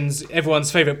 Questions,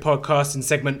 everyone's favourite podcasting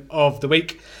segment of the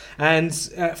week. And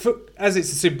as it's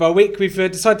the Super Bowl week, we've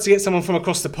decided to get someone from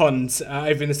across the pond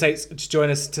over in the States to join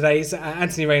us today. It's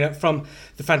Anthony Rayner from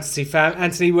the Fantasy Fam.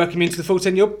 Anthony, welcome you into the Full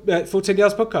 10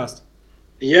 Yards podcast.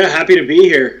 Yeah, happy to be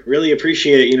here. Really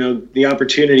appreciate the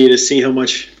opportunity to see how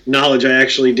much knowledge I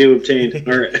actually do obtain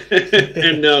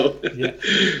and know.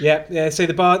 Yeah. So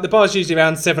the bar is usually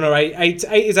around 7 or 8.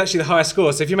 8 is actually the highest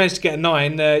score. So if you manage to get a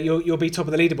 9, you'll be top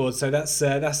of the leaderboard. So that's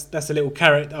a little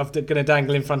carrot I'm going to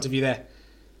dangle in front of you there.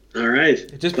 All right,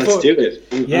 let's do it.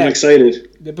 I'm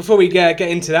excited. Before we get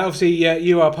into that, obviously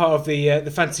you are part of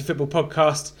the Fantasy Football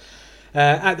podcast.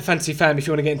 At the Fantasy Fam, if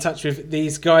you want to get in touch with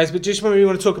these guys, but just when we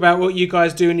want to talk about what you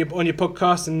guys do on your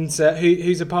podcast and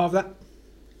who's a part of that.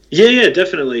 Yeah,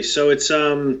 definitely. So it's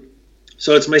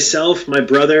myself, my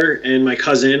brother, and my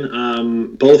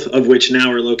cousin, both of which now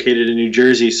are located in New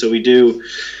Jersey. So we do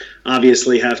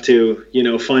obviously have to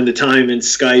find the time in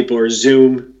Skype or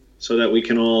Zoom so that we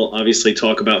can all obviously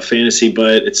talk about fantasy.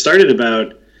 But it started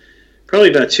probably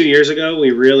about 2 years ago.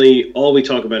 All we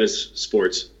talk about is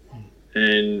sports,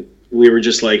 and we were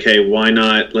just like, hey, why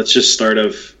not? Let's just start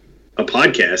a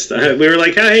podcast. We were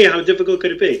like, hey, how difficult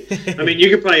could it be? I mean, you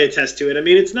could probably attest to it. I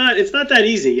mean, it's not that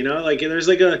easy, Like there's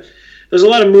a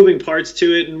lot of moving parts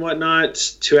to it and whatnot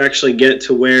to actually get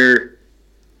to where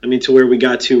we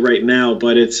got to right now.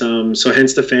 But it's so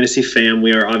hence the Fantasy Fam.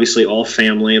 We are obviously all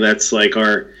family. That's like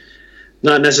our,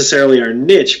 not necessarily our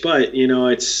niche, but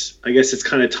I guess it's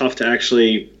kind of tough to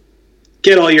actually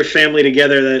get all your family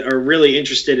together that are really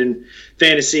interested in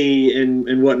fantasy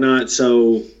and whatnot.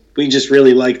 So we just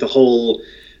really like the whole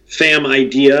fam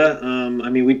idea.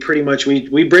 We pretty much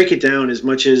we break it down as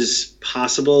much as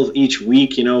possible each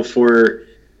week.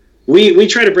 We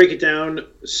try to break it down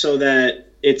so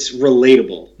that it's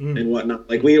relatable and whatnot.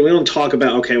 Like we don't talk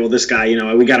about, okay, well, this guy,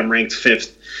 we got him ranked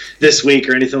 5th this week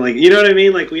or anything like, you know what I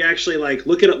mean? Like we actually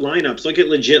look at lineups, look at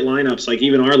legit lineups, like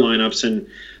even our lineups, and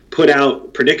put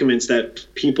out predicaments that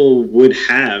people would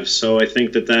have. So I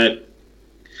think that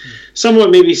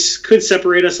somewhat maybe could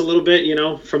separate us a little bit,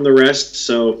 from the rest.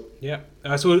 So yeah,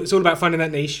 It's all about finding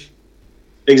that niche.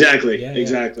 Exactly. Yeah,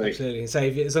 exactly. Absolutely. So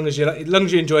as long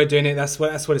as you enjoy doing it, that's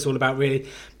what it's all about, really.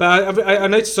 But I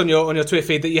noticed on your Twitter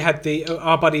feed that you had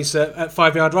our buddies at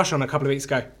 5 Yard Rush on a couple of weeks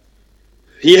ago.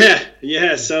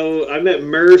 Yeah. So I met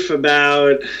Murph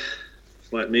about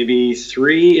maybe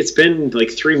 3. It's been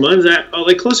like 3 months.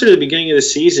 Like closer to the beginning of the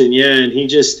season. Yeah, and he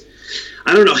just.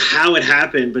 I don't know how it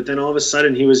happened, but then all of a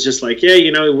sudden he was just like, yeah,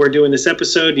 we're doing this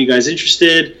episode. You guys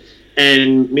interested?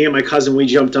 And me and my cousin, we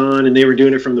jumped on, and they were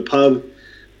doing it from the pub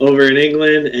over in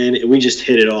England, and we just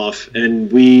hit it off.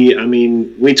 And we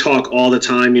talk all the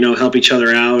time, help each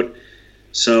other out.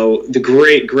 So the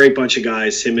great bunch of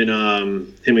guys, him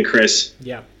and Chris.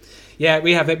 Yeah,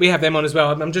 we have them on as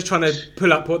well. I'm just trying to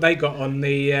pull up what they got on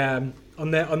the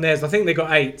on theirs. I think they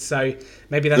got 8, so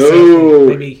maybe that's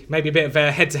maybe a bit of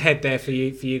a head-to-head there for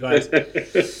you guys.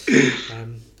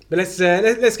 But let's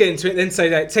get into it then.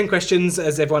 So 10 questions,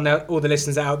 as everyone all the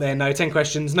listeners out there know. 10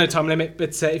 questions, no time limit.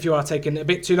 But if you are taking a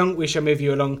bit too long, we shall move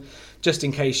you along, just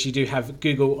in case you do have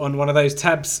Google on one of those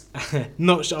tabs. I'm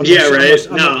not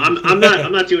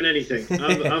doing anything.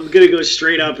 I'm gonna go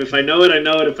straight up. If I know it, I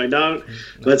know it. If I don't,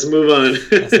 let's move on.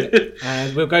 That's it.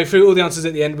 And we'll go through all the answers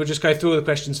at the end. We'll just go through all the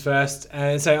questions first.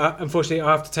 And so, unfortunately,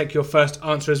 I have to take your first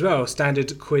answer as well.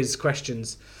 Standard quiz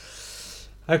questions.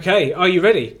 Okay, are you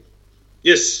ready?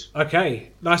 Yes.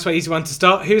 Okay, nice way, easy one to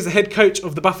start. Who's the head coach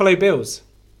of the Buffalo Bills?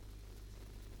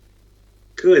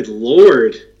 Good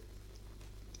Lord.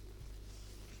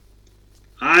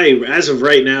 As of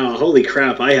right now, holy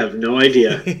crap, I have no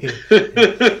idea.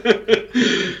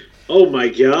 Oh my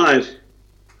God.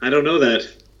 I don't know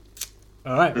that.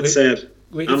 All right. That's sad.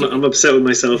 I'm upset with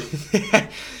myself.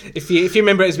 If you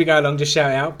remember it as we go along, just shout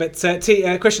it out. But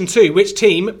question 2, which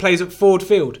team plays at Ford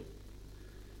Field?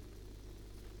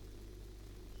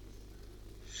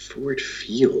 Ford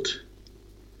Field.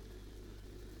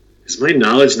 Is my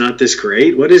knowledge not this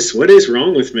great? What is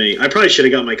wrong with me? I probably should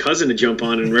have got my cousin to jump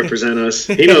on and represent us.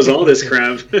 He knows all this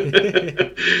crap.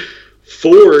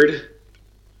 Ford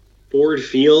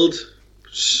Field.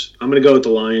 I'm going to go with the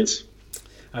Lions.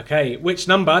 Okay. Which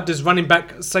number does running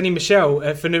back Sonny Michel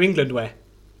for New England wear?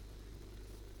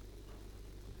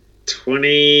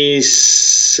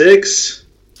 26.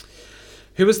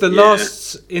 Who was the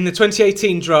last in the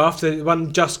 2018 draft, the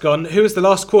one just gone? Who was the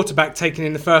last quarterback taken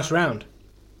in the first round?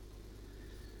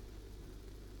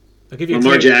 I'll give you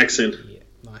Lamar Jackson. Yeah,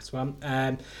 nice one.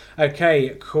 Okay,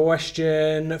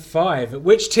 question 5.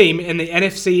 Which team in the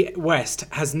NFC West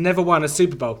has never won a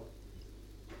Super Bowl?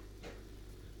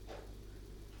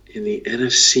 In the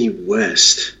NFC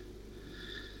West?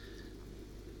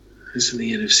 Who's in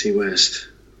the NFC West?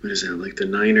 What is that? Like the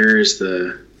Niners,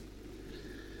 the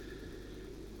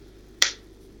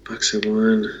Bucks have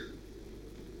won.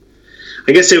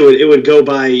 I guess it would go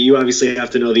by. You obviously have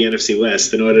to know the NFC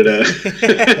West in order to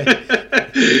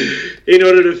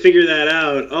figure that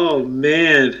out. Oh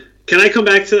man, can I come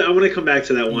back to that? I want to come back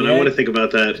to that one. Yeah. I want to think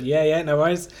about that. Yeah, no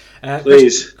worries.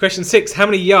 Please. Question 6: how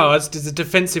many yards does a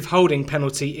defensive holding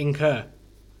penalty incur?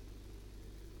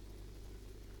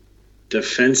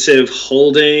 Defensive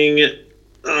holding.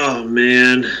 Oh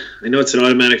man, I know it's an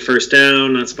automatic first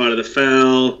down, not spotted the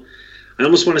foul. I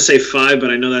almost want to say 5,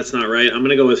 but I know that's not right. I'm going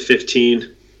to go with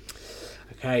 15.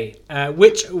 Okay.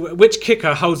 Which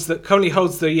kicker currently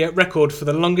holds the record for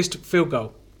the longest field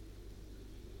goal?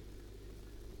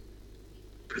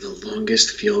 For the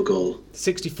longest field goal.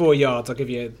 64 yards. I'll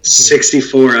give you.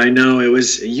 64. I know it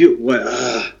was you.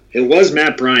 What? It was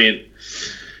Matt Bryant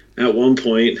at one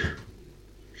point.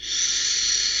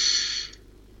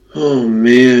 Oh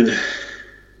man.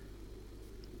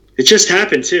 It just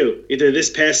happened too. Either this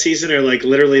past season or like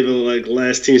literally the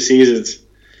last 2 seasons.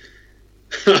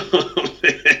 Oh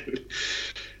man!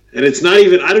 And it's not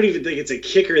even. I don't even think it's a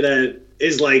kicker that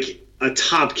is like a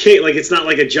top kick. Like it's not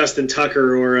like a Justin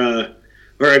Tucker or a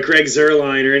Greg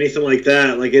Zuerlein or anything like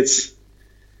that. Like it's.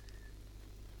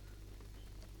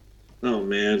 Oh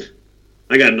man,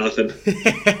 I got nothing.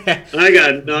 I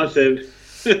got nothing.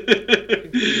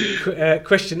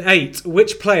 Question 8.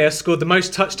 Which player scored the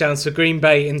most touchdowns for Green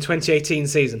Bay in 2018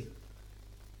 season?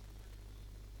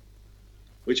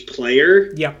 Which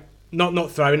player? Yeah, not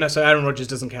throwing. No, so Aaron Rodgers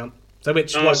doesn't count. So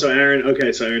which? Oh, so Aaron.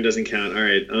 Okay, so Aaron doesn't count. All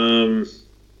right.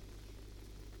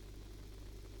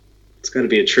 It's got to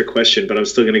be a trick question, but I'm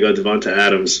still going to go Devonta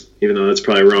Adams, even though that's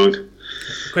probably wrong.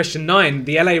 Question 9.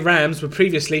 The LA Rams were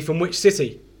previously from which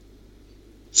city?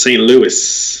 St.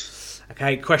 Louis.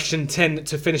 Okay, question 10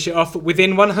 to finish it off.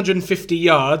 Within 150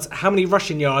 yards, how many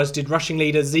rushing yards did rushing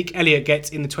leader Zeke Elliott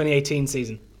get in the 2018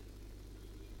 season?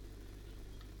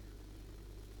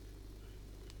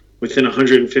 Within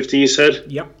 150, you said?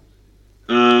 Yep.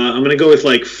 I'm I'm gonna go with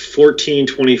like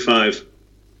 14-25.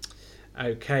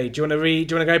 Okay. Do you want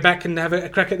to go back and have a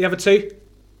crack at the other two?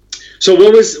 So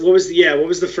what was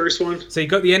the first one? So you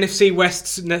got the NFC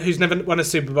West, who's never won a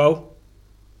Super Bowl.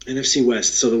 NFC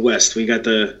West. So the West, we got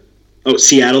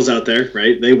Seattle's out there,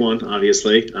 right? They won,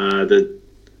 obviously. The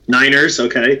Niners,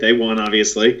 okay, they won,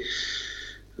 obviously.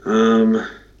 Who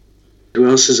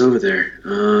else is over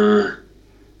there?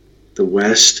 The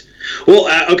West. Well,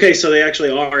 okay, so they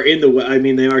actually are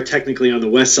they are technically on the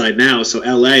West side now. So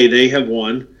LA, they have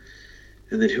won.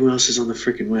 And then who else is on the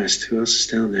freaking West? Who else is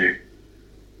down there?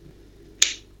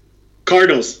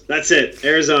 Cardinals. That's it.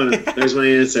 Arizona. There's my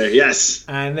answer. Yes.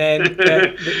 And then,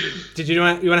 did you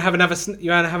want to have another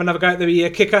go at the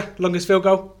kicker, longest field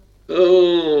goal?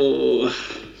 Oh,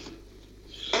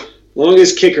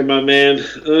 longest kicker, my man.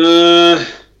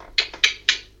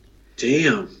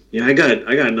 Damn. Yeah, I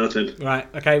got nothing. Right.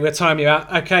 Okay, we'll time you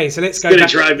out. Okay, so let's go. It's gonna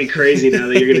drive me crazy now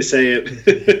that you're gonna say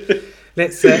it.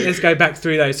 Let's go back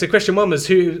through those. So question 1 was,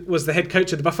 who was the head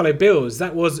coach of the Buffalo Bills?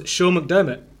 That was Sean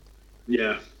McDermott.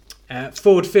 Yeah.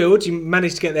 Ford Field, you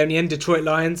managed to get there in the end. Detroit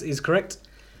Lions is correct.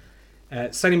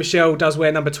 Sonny Michel does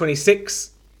wear number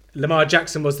 26. Lamar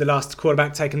Jackson was the last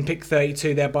quarterback taken, pick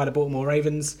 32 there by the Baltimore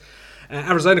Ravens.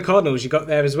 Arizona Cardinals, you got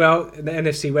there as well. The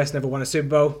NFC West never won a Super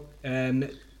Bowl.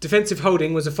 Defensive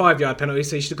holding was a 5-yard penalty,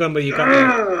 so you should have gone where you got there.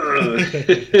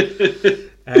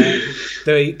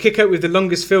 The kicker with the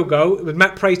longest field goal was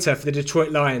Matt Prater for the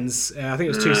Detroit Lions. I think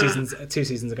it was two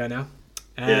seasons ago now.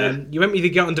 You went with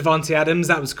the gut on Davante Adams.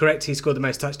 That was correct. He scored the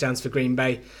most touchdowns for Green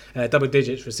Bay. Double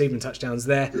digits receiving touchdowns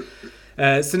there.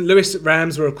 St. Louis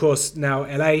Rams were, of course, now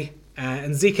LA.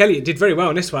 And Zeke Elliott did very well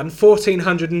on this one.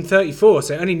 1,434,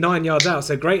 so only 9 yards out.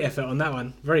 So great effort on that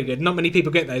one. Very good. Not many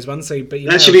people get those ones.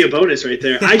 That should be a bonus right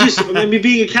there.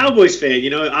 Being a Cowboys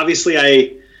fan, obviously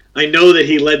I know that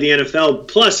he led the NFL.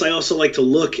 Plus, I also like to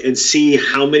look and see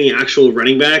how many actual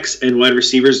running backs and wide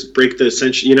receivers break the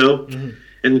century, Mm-hmm.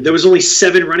 And there was only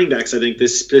 7 running backs, I think,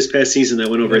 this past season that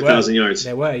went over 1,000 yards.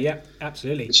 There were, yeah,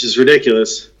 absolutely. Which is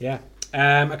ridiculous. Yeah.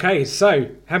 Okay, so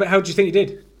how do you think you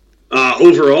did?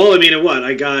 Overall,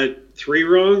 I got 3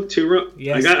 wrong, 2 wrong.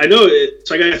 Yes. I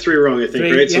got 3 wrong, I think,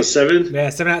 3, right? Yeah. So 7.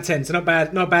 Yeah, 7 out of 10. So not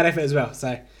bad effort as well.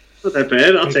 So not that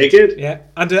bad. I'll take it. Yeah.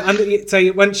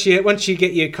 So once you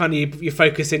get your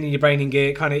focus in and your brain in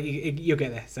gear, you'll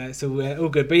get there. So it's all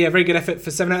good. But yeah, very good effort for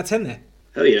 7 out of 10 there.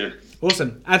 Hell yeah.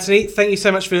 Awesome. Anthony, thank you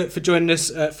so much for joining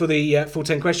us for the full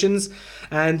 10 questions.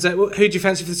 And who do you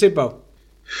fancy for the Super Bowl?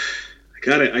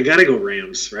 I gotta go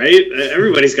Rams, right?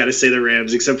 Everybody's got to say the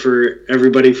Rams, except for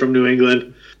everybody from New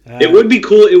England. It would be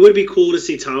cool. It would be cool to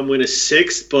see Tom win a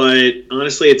 6th, but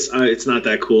honestly, it's not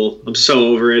that cool. I'm so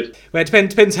over it. Well, it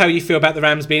depends how you feel about the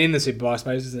Rams being in the Super Bowl, I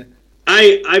suppose, isn't it?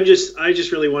 I just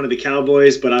really wanted the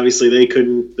Cowboys, but obviously they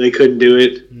couldn't do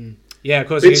it. Yeah, of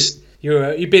course.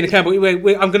 You've been a Cowboy.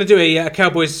 I'm going to do a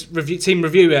Cowboys team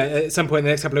review at some point in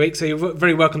the next couple of weeks, so you're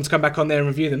very welcome to come back on there and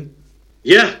review them.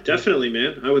 Yeah, definitely,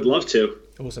 man. I would love to.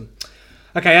 Awesome.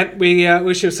 Okay, Ant,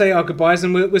 we shall say our goodbyes,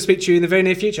 and we'll speak to you in the very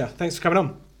near future. Thanks for coming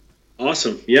on.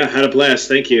 Awesome. Yeah, had a blast.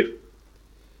 Thank you.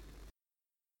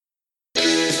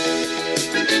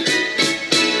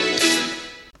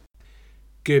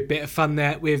 Good bit of fun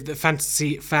there with the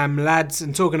Fantasy Fam lads.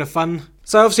 And talking of fun,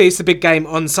 so obviously it's the big game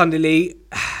on Sunday League.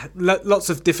 Lots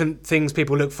of different things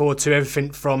people look forward to. Everything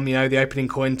from the opening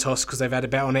coin toss because they've had a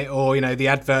bet on it, or the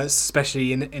adverts,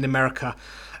 especially in America,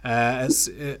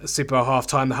 Super Bowl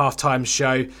halftime, the halftime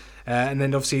show, and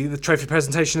then obviously the trophy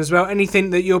presentation as well.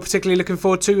 Anything that you're particularly looking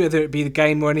forward to, whether it be the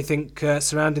game or anything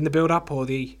surrounding the build-up or all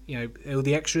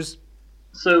the extras?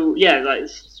 So yeah,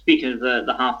 speaking of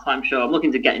the halftime show, I'm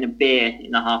looking to getting a beer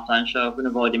in the halftime show and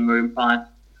avoiding Room 5.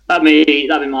 That'd be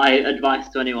my advice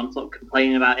to anyone sort of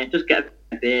complaining about it. Just get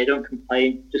a beer, don't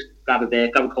complain. Just grab a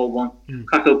beer, grab a cold one,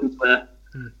 crack open Twitter,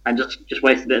 and just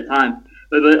waste a bit of time.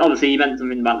 But obviously you meant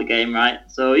something about the game, right?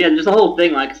 So yeah, just the whole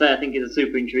thing, like I said, I think is a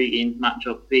super intriguing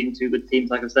matchup between 2 good teams,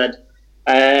 like I said.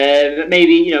 But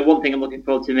maybe, one thing I'm looking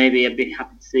forward to, maybe I'd be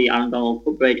happy to see Aaron Donald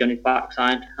put Brady on his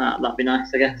backside. That'd be nice,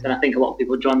 I guess. And I think a lot of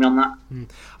people would join me on that.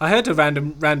 I heard a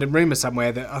random rumour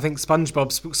somewhere that I think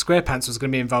SpongeBob SquarePants was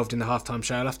going to be involved in the halftime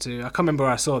show. I can't remember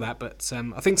where I saw that, but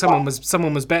I think someone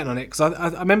was betting on it because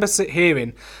I remember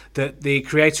hearing that the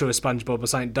creator of SpongeBob or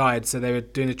something died, so they were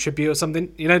doing a tribute or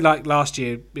something. Like last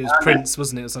year it was Prince,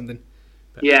 wasn't it, or something?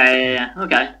 But, yeah.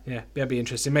 Okay. Yeah, that'd be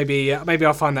interesting. Maybe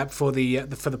I'll find that for the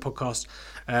podcast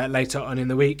later on in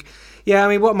the week. Yeah,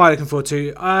 what am I looking forward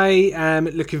to? I am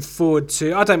looking forward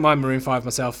to. I don't mind Maroon 5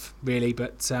 myself, really,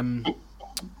 but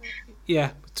yeah,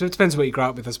 it depends what you grow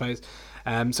up with, I suppose.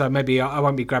 So maybe I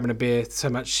won't be grabbing a beer so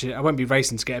much. I won't be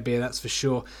racing to get a beer, that's for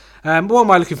sure. What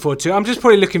am I looking forward to? I'm just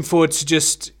probably looking forward to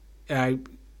just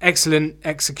excellent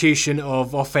execution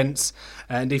of offense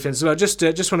and defense as well.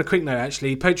 Just on a quick note,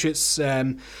 actually, Patriots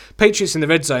in the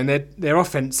red zone, their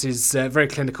offense is very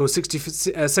clinical.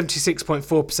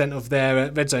 76.4% of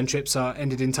their red zone trips are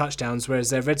ended in touchdowns, whereas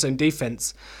their red zone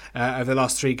defense over the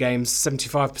last 3 games,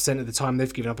 75% of the time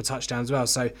they've given up a touchdown as well.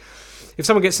 So if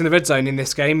someone gets in the red zone in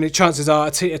this game, the chances are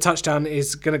a touchdown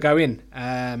is going to go in.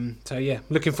 So yeah,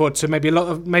 looking forward to maybe a lot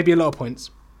of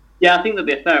points. Yeah, I think there'll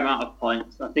be a fair amount of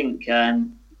points. I think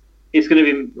it's going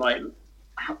to be like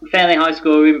fairly high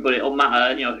scoring, but it'll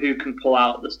matter, who can pull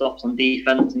out the stops on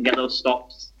defense and get those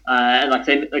stops. And like I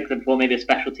said before, maybe a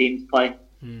special teams play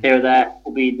here or there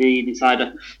will be the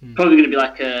decider. Probably going to be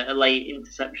like a late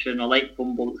interception or late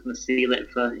fumble that's going to seal it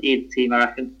for either team, I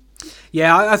reckon.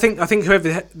 Yeah, I think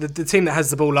whoever the team that has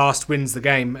the ball last wins the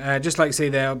game. Just like you see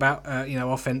there about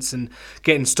offense and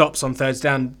getting stops on thirds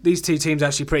down. These two teams are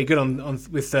actually pretty good on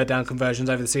with third down conversions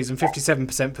over the season.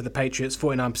 57% for the Patriots,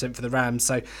 49% for the Rams.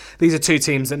 So these are two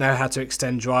teams that know how to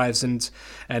extend drives and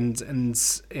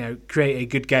create a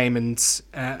good game. And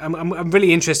I'm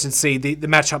really interested to see the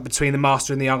matchup between the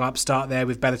master and the young upstart there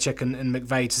with Belichick and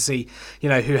McVay to see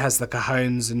who has the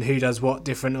cajones and who does what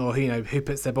different, or who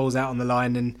puts their balls out on the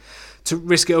line and to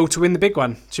risk it all to win the big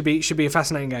one. Should be a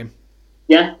fascinating game.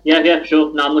 Yeah,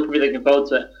 sure. No, I'm really looking forward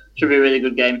to it. Should be a really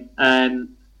good game. I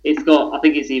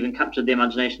think it's even captured the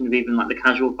imagination of even like the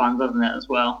casual fans, hasn't it, as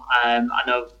well? I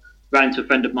know, ran into a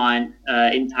friend of mine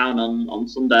in town on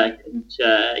Sunday, and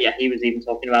he was even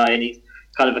talking about it, and he's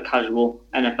kind of a casual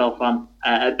NFL fan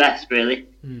at best, really.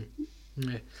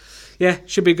 Yeah,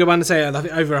 should be a good one to say. I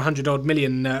think over 100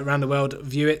 million around the world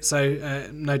view it, so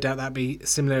no doubt that'll be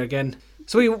similar again.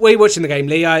 So we're watching the game,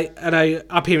 Lee. I know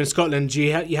up here in Scotland,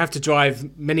 you have to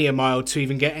drive many a mile to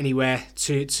even get anywhere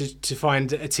to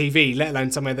find a TV, let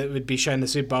alone somewhere that would be showing the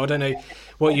Super Bowl. I don't know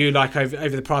what you like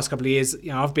over the past couple of years.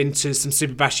 I've been to some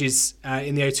Super Bashes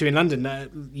in the O2 in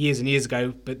London years and years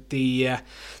ago, but the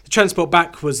transport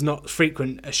back was not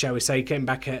frequent, shall we say, getting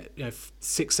back at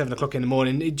 6-7 o'clock in the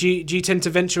morning. Do you tend to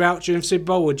venture out during the Super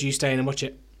Bowl, or do you stay in and watch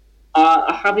it?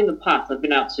 I have in the past. I've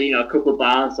been out to a couple of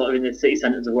bars sort of in the city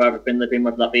centres of where I've been living,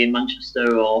 whether that be in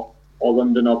Manchester or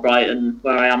London or Brighton,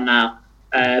 where I am now.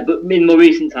 But in more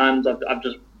recent times, I've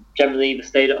just generally either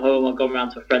stayed at home or gone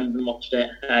around to a friend and watched it.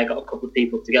 Got a couple of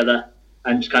people together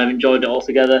and just kind of enjoyed it all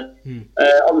together.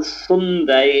 On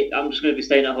Sunday, I'm just going to be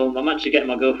staying at home. I'm actually getting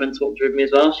my girlfriend to watch with me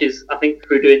as well. She's, I think,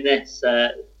 through doing this,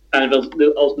 kind of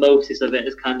the osmosis of it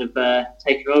has kind of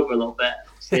taken her over a little bit.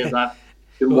 Obviously, as I've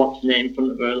been watching it in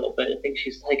front of her a little bit, I think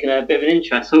she's taken a bit of an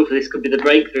interest. Hopefully this could be the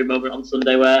breakthrough moment on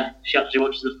Sunday where she actually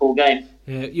watches the full game.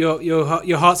 Yeah,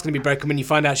 your heart's going to be broken when you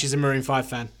find out she's a Maroon 5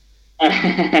 fan.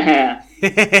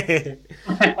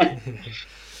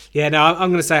 Yeah, no, I'm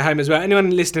going to stay at home as well. Anyone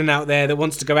listening out there that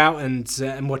wants to go out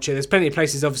and watch it, there's plenty of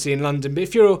places obviously in London, but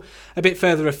if you're a bit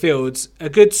further afield, a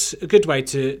good way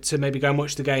to maybe go and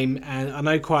watch the game, and I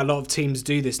know quite a lot of teams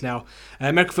do this now.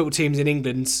 American football teams in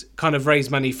England kind of raise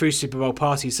money through Super Bowl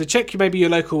parties, so check maybe your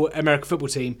local American football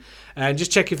team and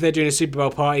just check if they're doing a Super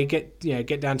Bowl party.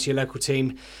 Get down to your local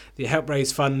team. They help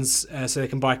raise funds so they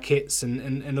can buy kits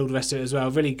and all the rest of it as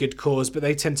well. Really good cause, but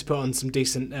they tend to put on some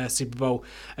decent Super Bowl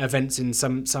events in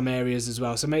some areas as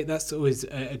well. So mate, that's always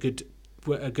a good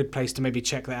place to maybe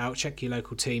check that out. Check your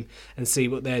local team and see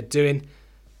what they're doing.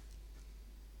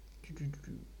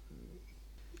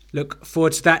 Look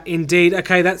forward to that indeed.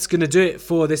 Okay, that's going to do it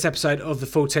for this episode of the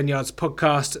Full 10 Yards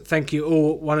podcast. Thank you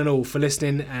all, one and all, for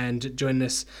listening and joining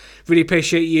us. Really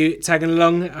appreciate you tagging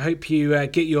along. I hope you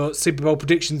get your Super Bowl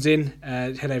predictions in.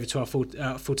 Head over to our Full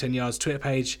 10 Yards Twitter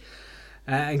page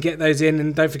and get those in.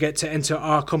 And don't forget to enter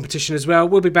our competition as well.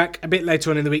 We'll be back a bit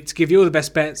later on in the week to give you all the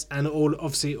best bets and all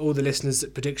the listeners'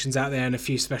 predictions out there and a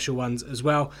few special ones as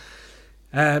well.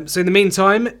 So in the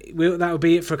meantime, that will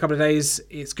be it for a couple of days.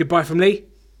 It's goodbye from Lee.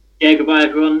 Yeah, goodbye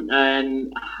everyone,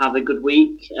 and have a good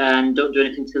week, and don't do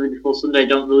anything silly before Sunday.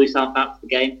 Don't rule yourself out for the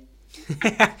game.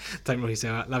 Don't rule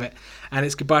yourself out, love it. And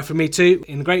it's goodbye from me too.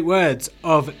 In the great words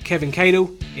of Kevin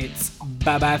Cadle, it's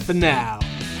bye-bye for now.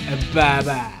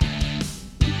 Bye-bye.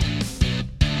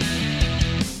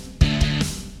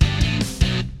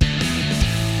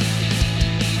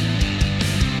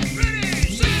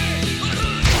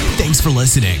 Thanks for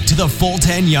listening to the Full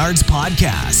 10 Yards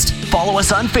podcast. Follow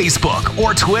us on Facebook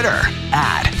or Twitter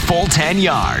at Full 10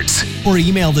 Yards, or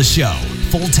email the show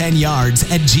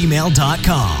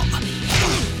full10yards@gmail.com.